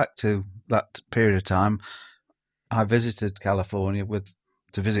 going back to that period of time, I visited California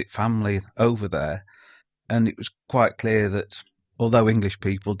to visit family over there, and it was quite clear that although English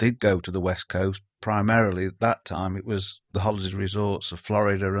people did go to the West Coast, primarily at that time it was the holiday resorts of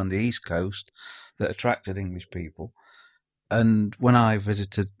Florida and the East Coast that attracted English people. And when I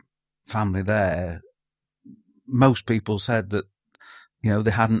visited family there, most people said that,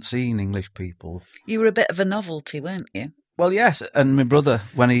 they hadn't seen English people. You were a bit of a novelty, weren't you? Well, yes, and my brother,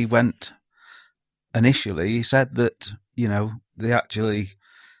 when he went initially, he said that, they actually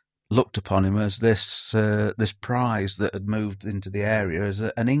looked upon him as this prize that had moved into the area as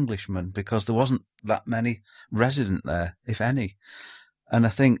an Englishman, because there wasn't that many resident there, if any. And I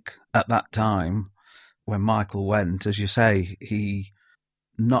think at that time, when Michael went, as you say,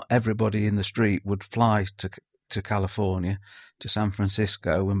 not everybody in the street would fly to California, to San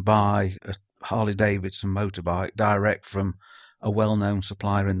Francisco, and buy a Harley Davidson motorbike direct from a well-known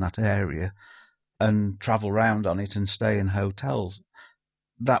supplier in that area and travel round on it and stay in hotels.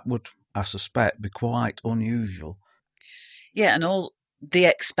 That would, I suspect, be quite unusual. Yeah, and all the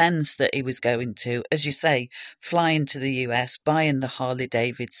expense that he was going to, as you say, flying to the US, buying the Harley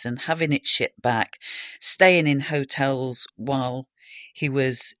Davidson, having it shipped back, staying in hotels while he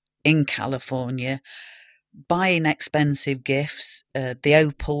was in California, buying expensive gifts, the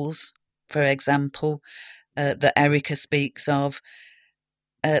opals, for example, that Erica speaks of.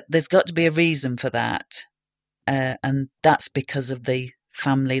 There's got to be a reason for that, and that's because of the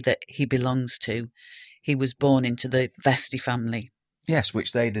family that he belongs to. He was born into the Vesti family. Yes,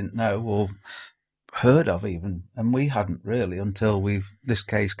 which they didn't know or heard of even, and we hadn't really until this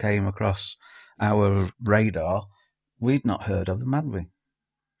case came across our radar. We'd not heard of them, had we?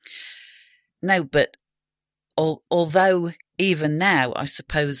 No, but although even now, I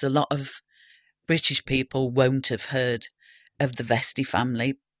suppose a lot of British people won't have heard of the Vesti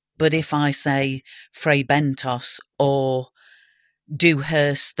family, but if I say Fray Bentos or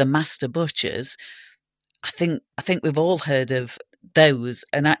Dewhurst, the master butchers, I think we've all heard of those,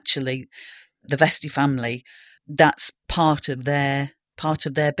 and actually the Vesti family, that's part of their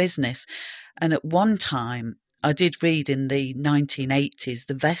business. And at one time, I did read in the 1980s,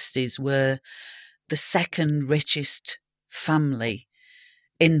 the Vestis were the second richest family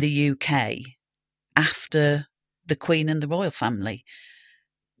in the UK after the Queen and the royal family.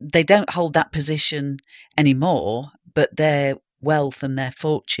 They don't hold that position anymore, but their wealth and their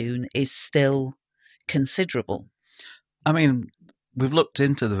fortune is still considerable. I mean, we've looked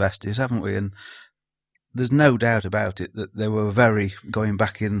into the Vestis, haven't we? And there's no doubt about it that they were going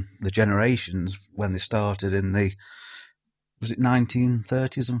back in the generations when they started in the, was it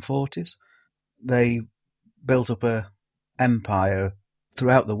 1930s and 40s? They built up a empire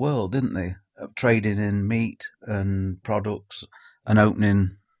throughout the world, didn't they? Trading in meat and products and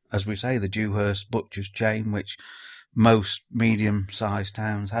opening, as we say, the Dewhurst butcher's chain, which most medium-sized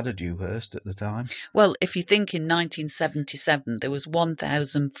towns had a Dewhurst at the time. Well, if you think in 1977, there was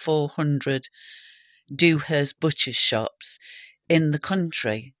 1,400 Dewhurst butcher's shops in the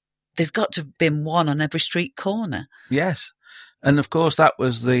country. There's got to have been one on every street corner. Yes. And of course, that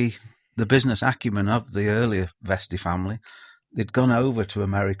was the business acumen of the earlier Vesti family. They'd gone over to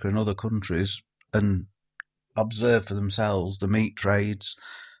America and other countries and observed for themselves the meat trades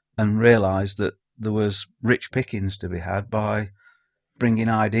and realised that there was rich pickings to be had by bringing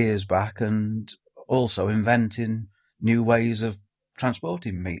ideas back and also inventing new ways of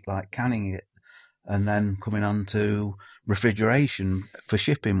transporting meat, like canning it, and then coming on to refrigeration for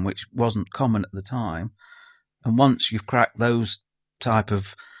shipping, which wasn't common at the time. And once you've cracked those type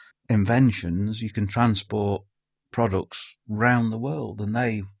of inventions, you can transport products round the world. And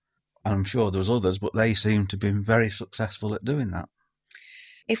I'm sure there was others, but they seem to have been very successful at doing that.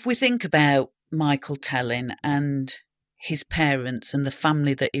 If we think about Michael Tellin and his parents and the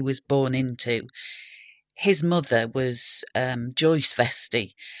family that he was born into, his mother was Joyce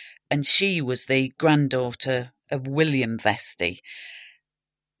Vesti, and she was the granddaughter of William Vesti.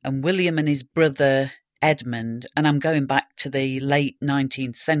 And William and his brother Edmund, and I'm going back to the late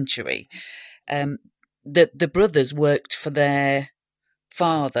 19th century, the brothers worked for their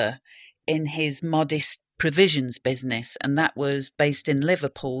father in his modest provisions business, and that was based in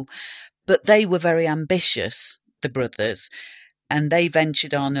Liverpool. But they were very ambitious, the brothers, and they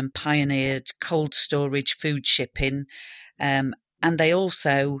ventured on and pioneered cold storage food shipping, and they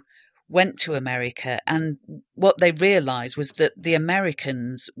also went to America. And what they realised was that the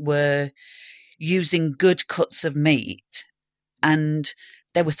Americans were using good cuts of meat and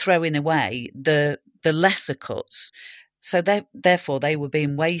they were throwing away the lesser cuts. So therefore they were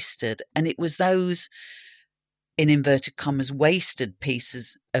being wasted. And it was those, in inverted commas, wasted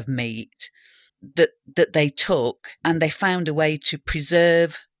pieces of meat that they took, and they found a way to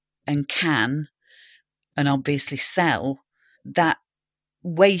preserve and can and obviously sell that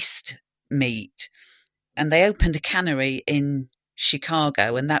waste meat. And they opened a cannery in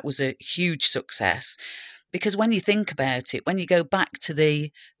Chicago, and that was a huge success. Because when you think about it, when you go back to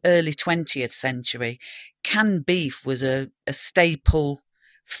the early 20th century, canned beef was a staple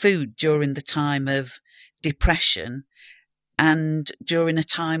food during the time of depression and during a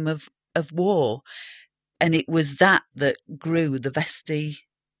time of war. And it was that grew the Vesti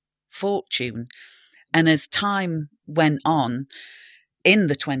fortune. And as time went on in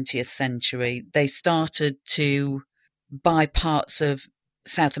the 20th century, they started to buy parts of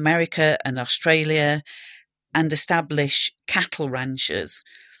South America and Australia and establish cattle ranches.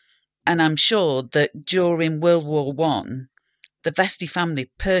 And I'm sure that during World War I, the Vesti family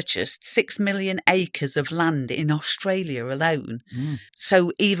purchased 6 million acres of land in Australia alone.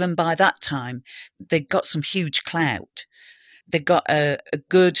 So even by that time, they got some huge clout. They got a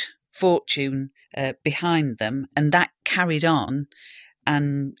good fortune behind them, and that carried on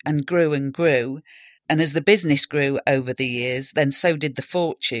and grew and grew. And as the business grew over the years, then so did the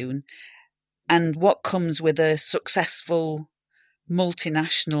fortune. And what comes with a successful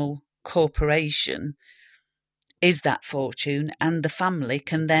multinational corporation is that fortune, and the family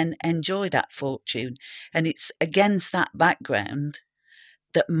can then enjoy that fortune. And it's against that background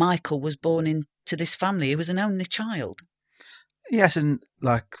that Michael was born into this family. He was an only child. Yes, and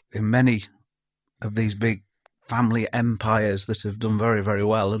like in many of these big family empires that have done very, very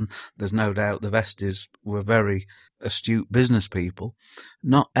well, and there's no doubt the Vestis were very astute business people,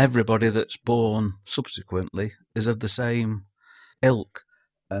 not everybody that's born subsequently is of the same ilk.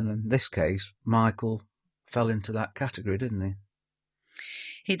 And in this case, Michael fell into that category, didn't he?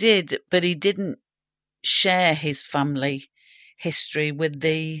 He did, but he didn't share his family history with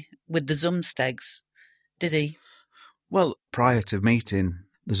the Zumstegs, did he? Well, prior to meeting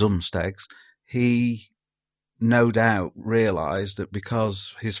the Zumstegs, he no doubt realised that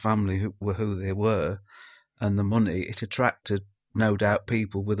because his family were who they were and the money, it attracted no doubt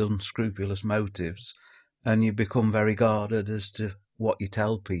people with unscrupulous motives, and you become very guarded as to what you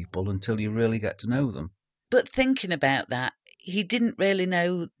tell people until you really get to know them. But thinking about that, he didn't really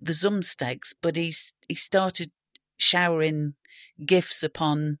know the Zumstegs, but he started showering gifts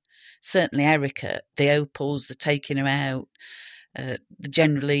upon certainly Erica, the opals, the taking her out,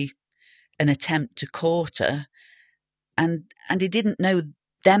 generally an attempt to court her, and he didn't know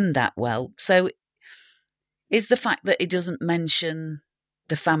them that well. So is the fact that he doesn't mention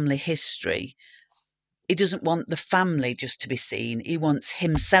the family history, he doesn't want the family just to be seen, he wants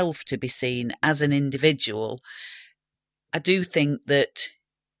himself to be seen as an individual. I do think that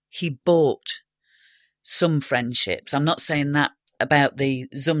he bought some friendships. I'm not saying that about the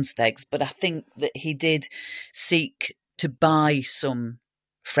Zumstegs, but I think that he did seek to buy some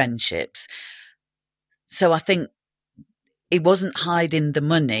friendships. So I think he wasn't hiding the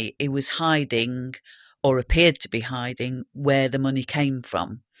money, he was hiding, or appeared to be hiding, where the money came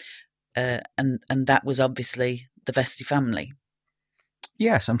from. And that was obviously the Vesti family.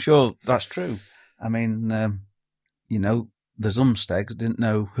 Yes, I'm sure that's true. I mean, the Zumstegs didn't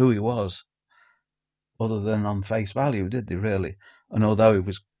know who he was, other than on face value, did they really? And although he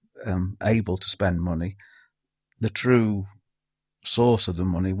was able to spend money, the true source of the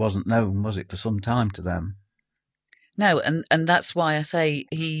money wasn't known, was it, for some time to them? No, and that's why I say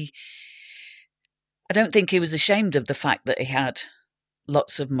I don't think he was ashamed of the fact that he had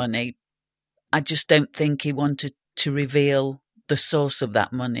lots of money. I just don't think he wanted to reveal the source of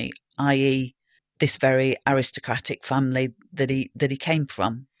that money, i.e. this very aristocratic family that he came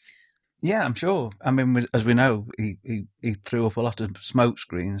from. Yeah, I'm sure. I mean, as we know, he threw up a lot of smoke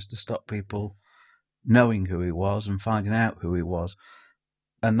screens to stop people knowing who he was and finding out who he was.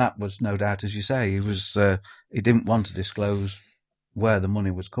 And that was no doubt, as you say, he didn't want to disclose where the money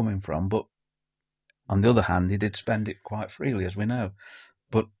was coming from. But on the other hand, he did spend it quite freely, as we know.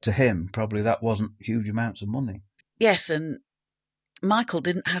 But to him, probably that wasn't huge amounts of money. Yes, and Michael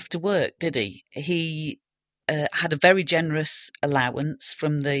didn't have to work, did he? He had a very generous allowance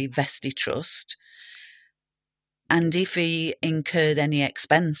from the Vesti Trust. And if he incurred any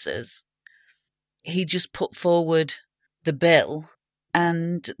expenses, he just put forward the bill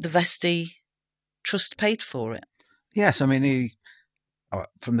and the Vesti Trust paid for it. Yes, I mean, he,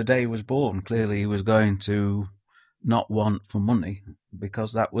 from the day he was born, clearly he was going to not want for money,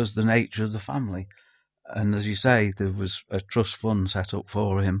 because that was the nature of the family. And as you say, there was a trust fund set up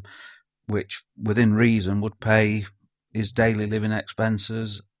for him, which within reason would pay his daily living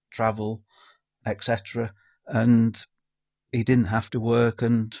expenses, travel, etc. And he didn't have to work,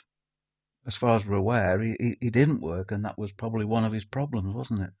 and as far as we're aware, he didn't work, and that was probably one of his problems,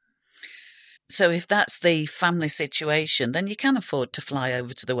 wasn't it? So if that's the family situation, then you can afford to fly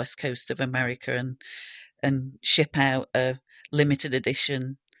over to the west coast of America and ship out a limited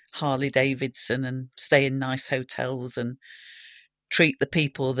edition Harley Davidson and stay in nice hotels and treat the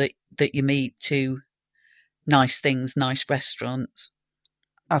people that you meet to nice things, nice restaurants.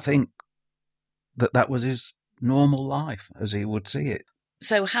 I think that was his normal life, as he would see it.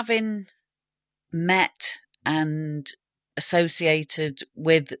 So having met and associated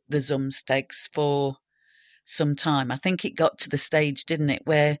with the Zumstegs for some time, I think it got to the stage, didn't it,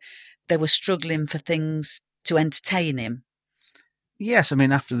 where they were struggling for things to entertain him. Yes, I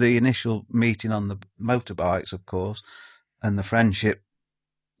mean, after the initial meeting on the motorbikes, of course, and the friendship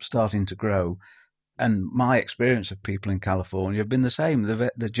starting to grow, and my experience of people in California have been the same.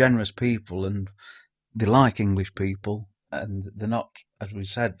 They're generous people, and they like English people, and they're not, as we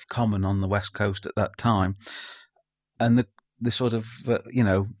said, common on the West Coast at that time. And they sort of,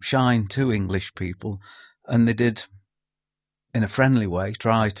 shine to English people, and they did, in a friendly way,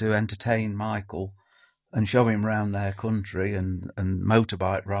 try to entertain Michael and show him around their country and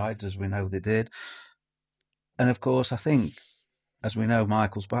motorbike rides, as we know they did. And of course, I think, as we know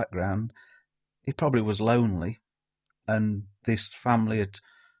Michael's background, he probably was lonely, and this family had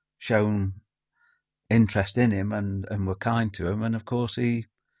shown interest in him and were kind to him, and of course he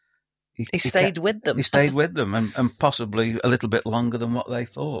stayed with them. He stayed with them, and possibly a little bit longer than what they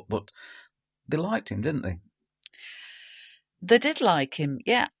thought, but they liked him, didn't they? They did like him,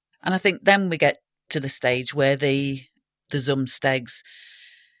 yeah. And I think then we get to the stage where the Zumstegs,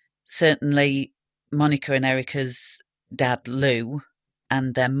 certainly Monika and Erica's dad Lou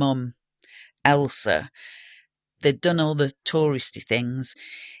and their mum Elsa, they'd done all the touristy things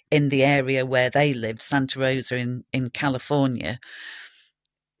in the area where they live, Santa Rosa in California.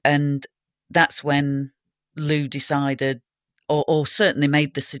 And that's when Lou decided, or certainly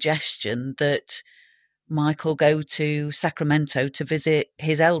made the suggestion, that Michael go to Sacramento to visit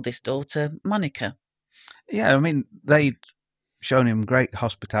his eldest daughter, Monika. Yeah, I mean, they'd shown him great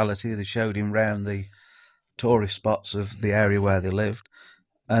hospitality. They showed him round the tourist spots of the area where they lived.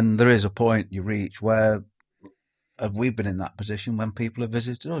 And there is a point you reach where we've been in that position when people have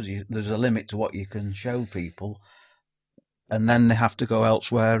visited us. There's a limit to what you can show people, and then they have to go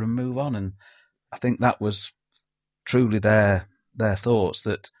elsewhere and move on. And I think that was truly their thoughts,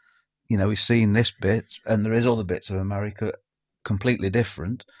 that, you know, he's seen this bit and there is other bits of America completely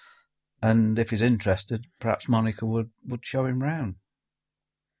different, and if he's interested, perhaps Monika would show him round.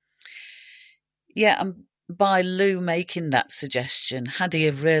 Yeah, and by Lou making that suggestion, had he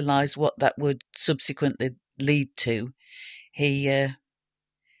have realised what that would subsequently lead to, he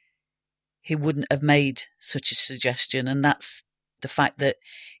wouldn't have made such a suggestion, and that's the fact that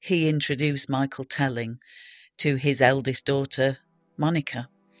he introduced Michael Telling to his eldest daughter, Monika.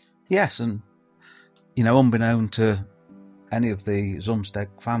 Yes, and, you know, unbeknown to any of the Zumsteg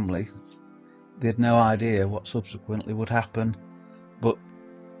family, they had no idea what subsequently would happen, but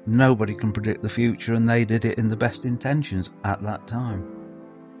nobody can predict the future, and they did it in the best intentions at that time.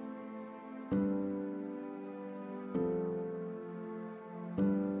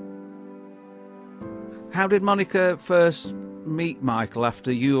 How did Monika first meet Michael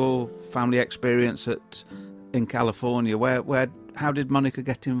after your family experience in California? How did Monika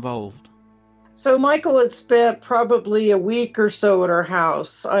get involved? So Michael had spent probably a week or so at our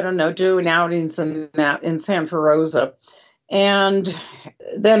house, I don't know, doing outings and that in Santa Rosa. And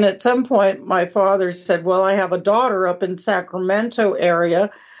then at some point, my father said, well, I have a daughter up in Sacramento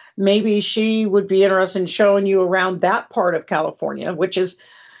area. Maybe she would be interested in showing you around that part of California, which is,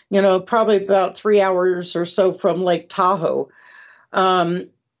 you know, probably about 3 hours or so from Lake Tahoe.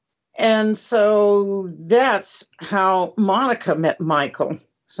 And so that's how Monika met Michael.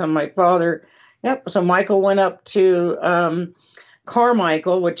 So my father, so Michael went up to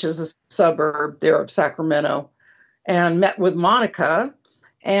Carmichael, which is a suburb there of Sacramento, and met with Monika.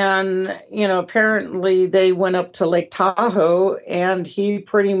 And, you know, apparently they went up to Lake Tahoe, and he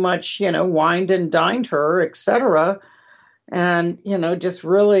pretty much, you know, wined and dined her, etc. And, you know, just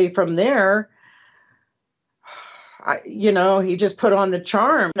really from there, he just put on the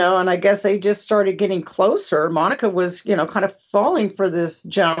charm, you know, and I guess they just started getting closer. Monika was, you know, kind of falling for this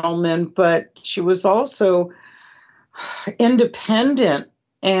gentleman, but she was also independent,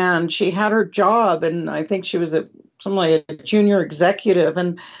 and she had her job, and I think she was something like a junior executive.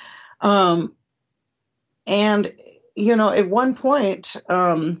 And, you know, at one point,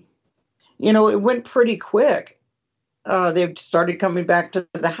 you know, it went pretty quick. They started coming back to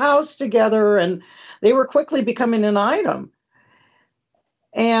the house together, and they were quickly becoming an item.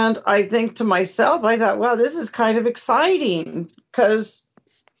 And I think to myself, I thought, wow, this is kind of exciting, because,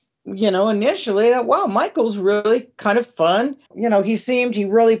 you know, initially, wow, Michael's really kind of fun. You know, he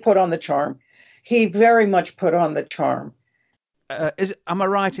really put on the charm. He very much put on the charm. Am I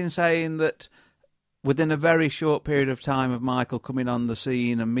right in saying that within a very short period of time of Michael coming on the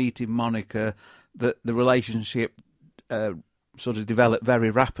scene and meeting Monika, that the relationship sort of developed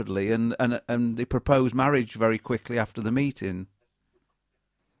very rapidly, and they proposed marriage very quickly after the meeting?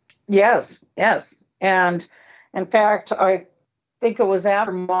 Yes. And in fact, I think it was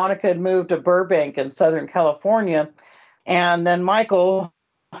after Monika had moved to Burbank in Southern California, and then Michael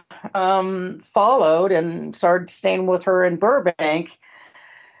followed and started staying with her in Burbank.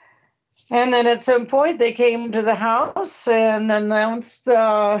 And then at some point they came to the house and announced, he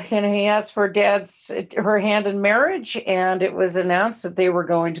asked for her hand in marriage, and it was announced that they were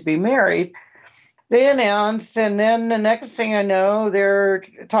going to be married. They announced, and then the next thing I know, they're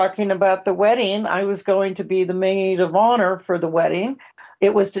talking about the wedding. I was going to be the maid of honor for the wedding.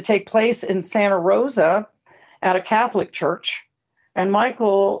 It was to take place in Santa Rosa at a Catholic church. And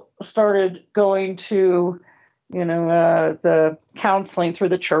Michael started going to, the counseling through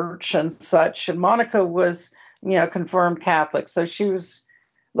the church and such. And Monika was, confirmed Catholic. So she was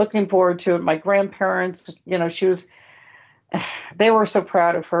looking forward to it. My grandparents, they were so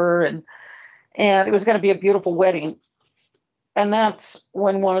proud of her, and it was going to be a beautiful wedding. And that's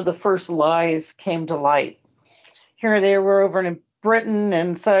when one of the first lies came to light. Here they were over in Britain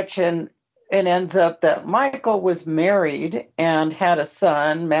and such, and it ends up that Michael was married and had a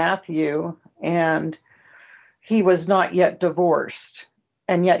son, Matthew, and he was not yet divorced.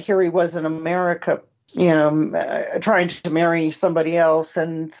 And yet here he was in America, trying to marry somebody else.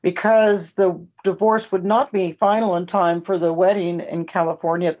 And because the divorce would not be final in time for the wedding in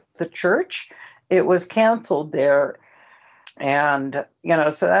California at the church, it was canceled there. And,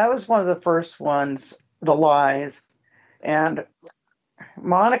 so that was one of the first ones. the lies. And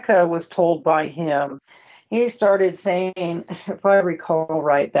Monica was told by him, he started saying, if I recall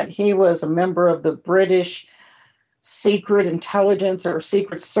right, that he was a member of the British secret intelligence or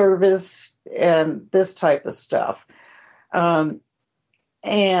secret service and this type of stuff. And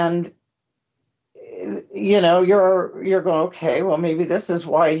you're going, okay, well, maybe this is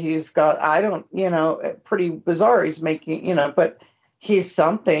why he's got, pretty bizarre. He's making, but he's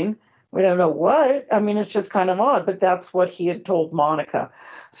something. We don't know what. I mean, it's just kind of odd, but that's what he had told Monica.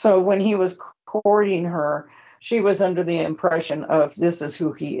 So when he was courting her, she was under the impression of this is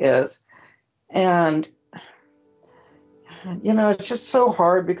who he is. And, it's just so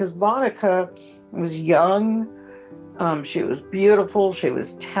hard because Monica was young. She was beautiful. She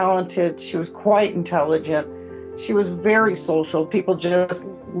was talented. She was quite intelligent. She was very social. People just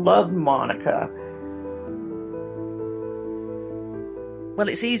loved Monica. Well,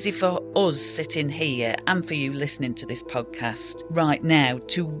 it's easy for us sitting here and for you listening to this podcast right now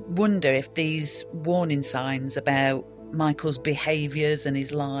to wonder if these warning signs about Michael's behaviours and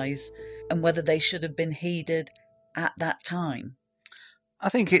his lies and whether they should have been heeded at that time. I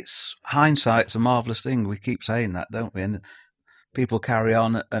think hindsight's a marvellous thing. We keep saying that, don't we? And people carry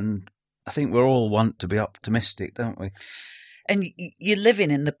on, and I think we all want to be optimistic, don't we? And you're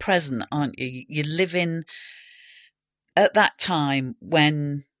living in the present, aren't you? You're living at that time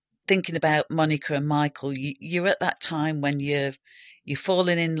when, thinking about Monica and Michael, you're at that time when you're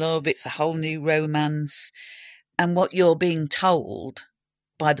falling in love. It's a whole new romance, and what you're being told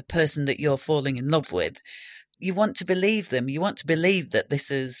by the person that you're falling in love with, you want to believe them. You want to believe that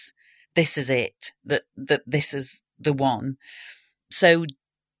this is it, that this is the one. So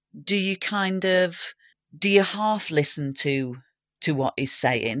do you half listen to what he's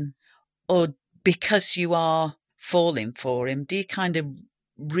saying, or because you are falling for him, do you kind of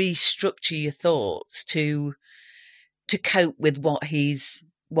restructure your thoughts to cope with what he's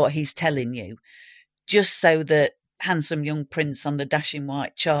telling you, just so that handsome young prince on the dashing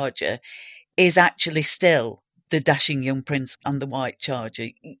white charger is actually still the dashing young prince on the white charger?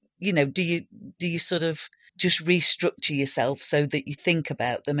 Do you sort of just restructure yourself so that you think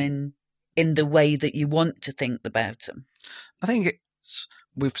about them in the way that you want to think about them? I think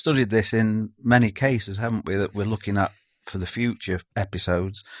we've studied this in many cases, haven't we, that we're looking at for the future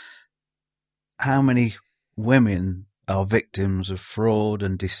episodes. How many women are victims of fraud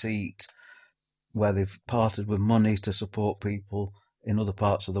and deceit, where they've parted with money to support people in other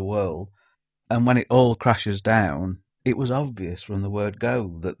parts of the world. And when it all crashes down, it was obvious from the word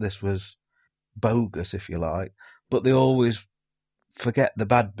go that this was bogus, if you like. But they always forget the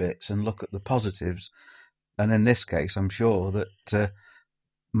bad bits and look at the positives. And in this case, I'm sure that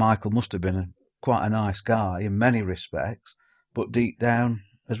Michael must have been quite a nice guy in many respects. But deep down,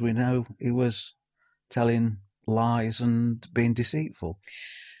 as we know, he was telling lies and being deceitful.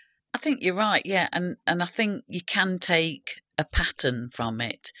 I think you're right, yeah. And I think you can take a pattern from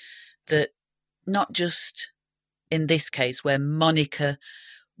it, that not just in this case where Monica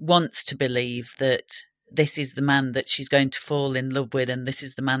wants to believe that this is the man that she's going to fall in love with and this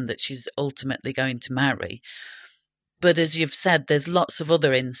is the man that she's ultimately going to marry. But as you've said, there's lots of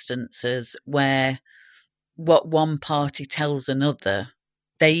other instances where what one party tells another,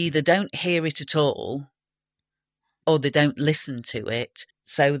 they either don't hear it at all or they don't listen to it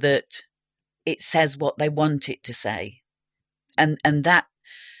so that it says what they want it to say. And that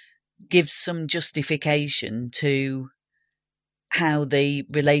gives some justification to how the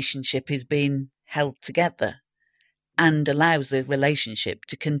relationship is being held together and allows the relationship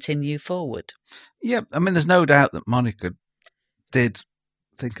to continue forward. Yeah, I mean, there's no doubt that Monica did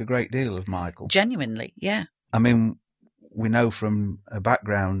think a great deal of Michael. Genuinely, yeah. I mean, we know from her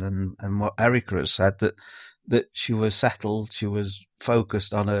background and what Erica has said that she was settled, she was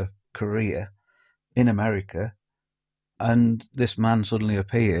focused on her career in America, and this man suddenly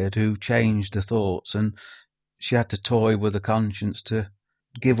appeared who changed her thoughts, and she had to toy with her conscience to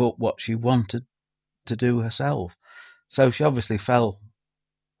give up what she wanted to do herself. So she obviously fell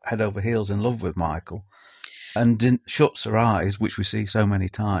head over heels in love with Michael and shuts her eyes, which we see so many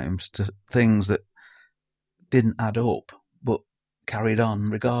times, to things that didn't add up but carried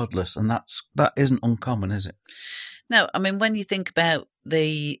on regardless. And that isn't uncommon, is it? No, I mean, when you think about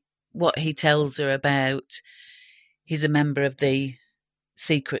what he tells her about, he's a member of the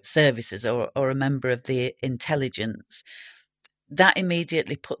secret services or a member of the intelligence, that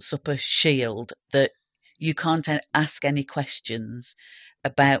immediately puts up a shield that you can't ask any questions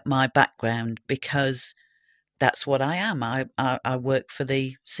about my background because that's what I am. I work for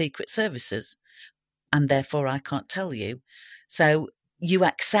the secret services and therefore I can't tell you. So you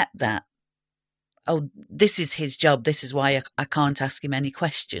accept that oh, this is his job. This is why I can't ask him any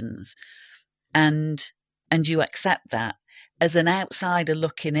questions. And you accept that. As an outsider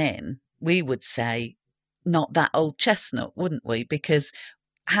looking in, we would say, not that old chestnut, wouldn't we? Because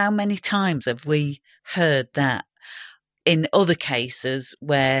how many times have we heard that in other cases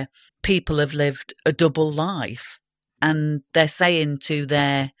where people have lived a double life and they're saying to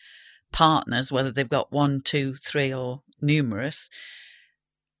their partners, whether they've got 1, 2, 3 or numerous,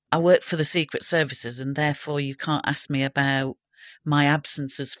 I work for the Secret Services and therefore you can't ask me about my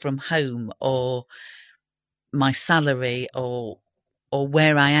absences from home or my salary or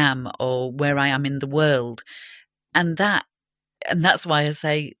where I am or where I am in the world. And that's why I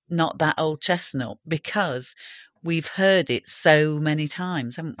say not that old chestnut, because we've heard it so many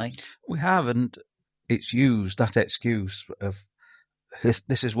times, haven't we? We have, and it's used, that excuse of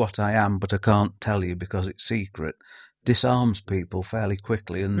this is what I am, but I can't tell you because it's secret, disarms people fairly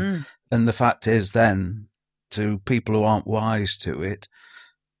quickly. And the fact is then, to people who aren't wise to it,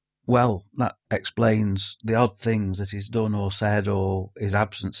 well, that explains the odd things that he's done or said, or his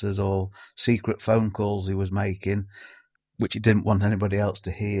absences or secret phone calls he was making, which he didn't want anybody else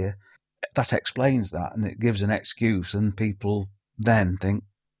to hear. That explains that, and it gives an excuse, and people then think,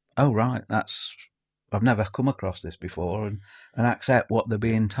 oh, right, I've never come across this before, and accept what they're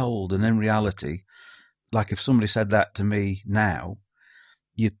being told. And in reality, like if somebody said that to me now,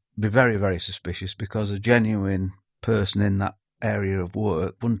 you'd be very, very suspicious, because a genuine person in that area of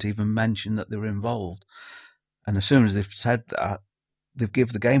work wouldn't even mention that they were involved. And as soon as they've said that, they've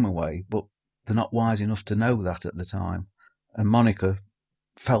given the game away, but they're not wise enough to know that at the time. And Monika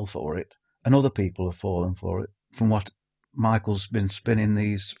fell for it, and other people have fallen for it, from what Michael's been spinning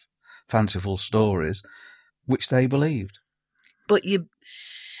these fanciful stories, which they believed. But you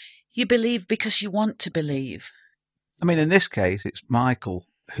believe because you want to believe. I mean, in this case, it's Michael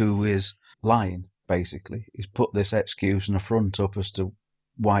who is lying, basically. He's put this excuse and a front up as to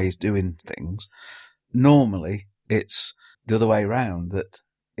why he's doing things. Normally, it's the other way around, that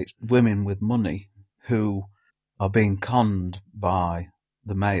it's women with money who are being conned by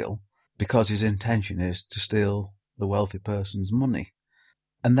the male because his intention is to steal the wealthy person's money.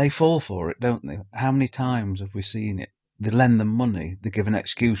 And they fall for it, don't they? How many times have we seen it? They lend them money, they give an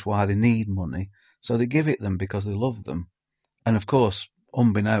excuse why they need money, so they give it them because they love them. And of course,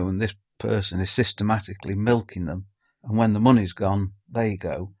 unbeknown, this person is systematically milking them. And when the money's gone, they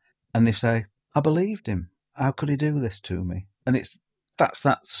go. And they say, I believed him. How could he do this to me? And that's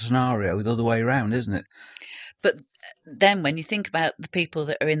that scenario the other way around, isn't it? But then when you think about the people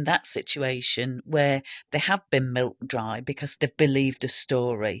that are in that situation where they have been milked dry because they've believed a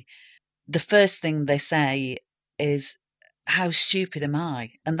story, the first thing they say is, how stupid am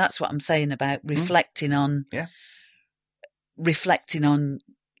I? And that's what I'm saying about reflecting on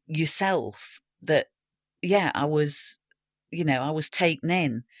yourself, that, yeah, I was taken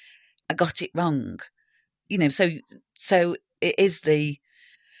in. I got it wrong. So it is the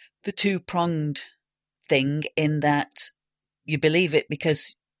two-pronged thing, in that you believe it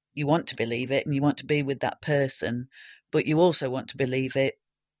because you want to believe it and you want to be with that person, but you also want to believe it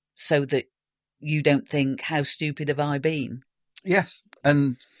so that you don't think, how stupid have I been? Yes,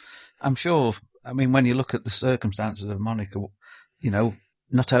 and I'm sure, I mean, when you look at the circumstances of Monika,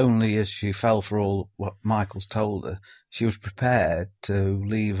 not only as she fell for all what Michael's told her, she was prepared to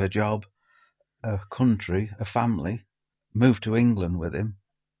leave her job, a country, a family, move to England with him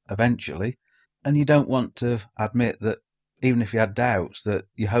eventually. And you don't want to admit that, even if you had doubts, that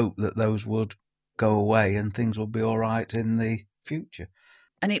you hope that those would go away and things will be all right in the future.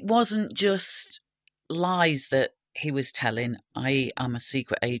 And it wasn't just lies that he was telling, i.e. I'm a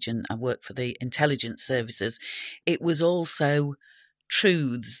secret agent, I work for the intelligence services. It was also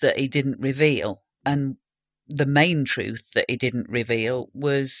truths that he didn't reveal. And the main truth that he didn't reveal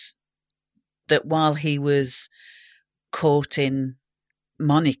was that while he was courting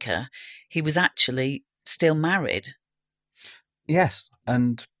Monika, he was actually still married. Yes,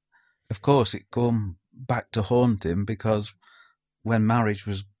 and of course it come back to haunt him, because when marriage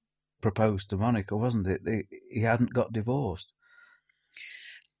was proposed to Monika, wasn't it? He hadn't got divorced.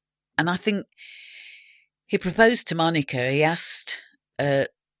 And I think he proposed to Monika. He asked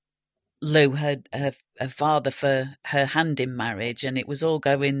Lou, her father, for her hand in marriage, and it was all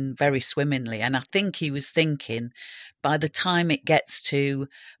going very swimmingly. And I think he was thinking, by the time it gets to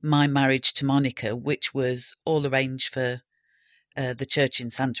my marriage to Monika, which was all arranged for the church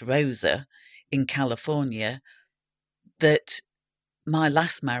in Santa Rosa in California, that my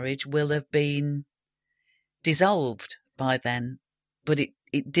last marriage will have been dissolved by then. But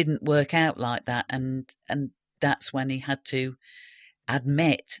it didn't work out like that, and that's when he had to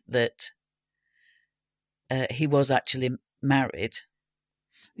admit that he was actually married.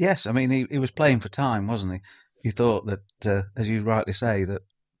 Yes, I mean, he was playing for time, wasn't he? He thought that, as you rightly say, that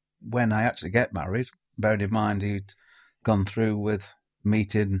when I actually get married, bearing in mind he'd gone through with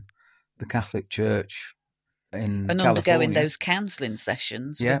meeting the Catholic Church in and California, undergoing those counselling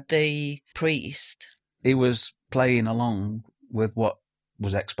sessions with the priest. He was playing along with what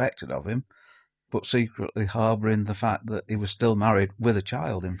was expected of him, but secretly harbouring the fact that he was still married with a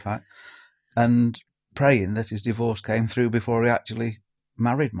child, in fact, and praying that his divorce came through before he actually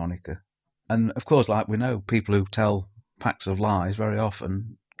married Monika. And of course, like we know, people who tell packs of lies very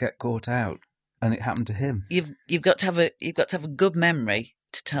often get caught out, and it happened to him. You've got to have a good memory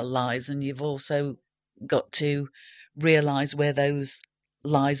to tell lies, and you've also got to realise where those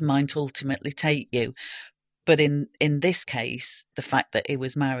lies might ultimately take you. But in this case, the fact that he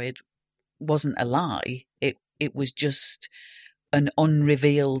was married wasn't a lie. It was just an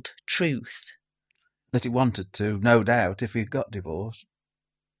unrevealed truth. That he wanted to, no doubt, if he'd got divorced,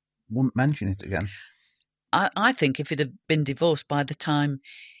 wouldn't mention it again. I think if he'd have been divorced by the time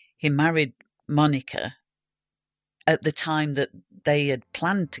he married Monika, at the time that they had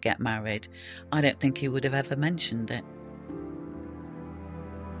planned to get married, I don't think he would have ever mentioned it.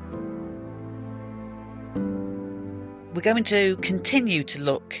 We're going to continue to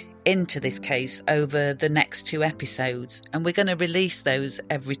look into this case over the next 2 episodes, and we're going to release those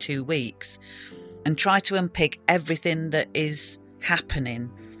every 2 weeks and try to unpick everything that is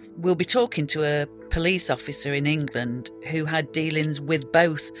happening. We'll be talking to a police officer in England who had dealings with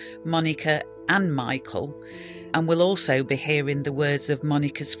both Monika and Michael, and we'll also be hearing the words of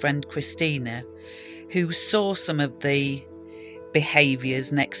Monika's friend Christina, who saw some of the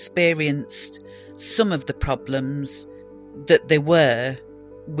behaviours and experienced some of the problems that there were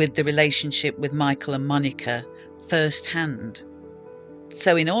with the relationship with Michael and Monika firsthand.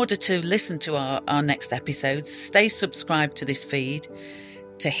 So in order to listen to our next episodes, stay subscribed to this feed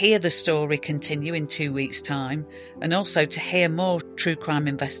to hear the story continue in 2 weeks' time, and also to hear more true crime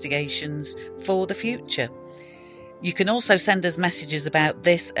investigations for the future. You can also send us messages about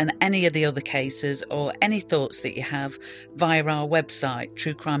this and any of the other cases, or any thoughts that you have, via our website,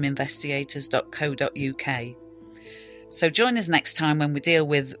 truecrimeinvestigators.co.uk. So join us next time when we deal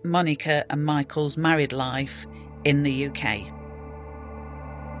with Monika and Michael's married life in the UK.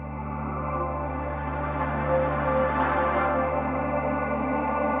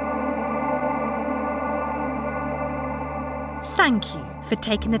 Thank you for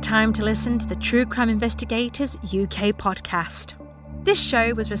taking the time to listen to the True Crime Investigators UK podcast. This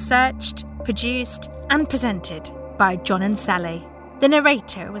show was researched, produced and presented by John and Sally. The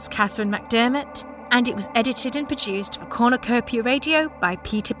narrator was Catherine McDermott, and it was edited and produced for Cornucopia Radio by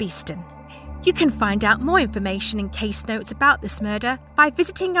Peter Beeston. You can find out more information and case notes about this murder by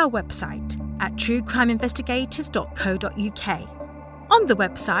visiting our website at truecrimeinvestigators.co.uk. On the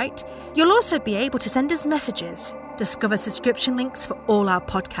website, you'll also be able to send us messages, discover subscription links for all our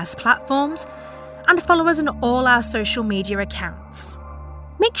podcast platforms, and follow us on all our social media accounts.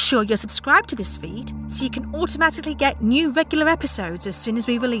 Make sure you're subscribed to this feed so you can automatically get new regular episodes as soon as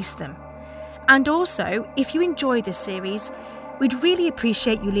we release them. And also, if you enjoy this series, we'd really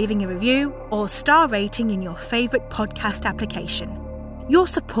appreciate you leaving a review or star rating in your favourite podcast application. Your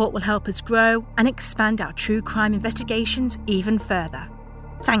support will help us grow and expand our true crime investigations even further.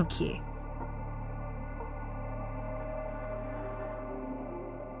 Thank you.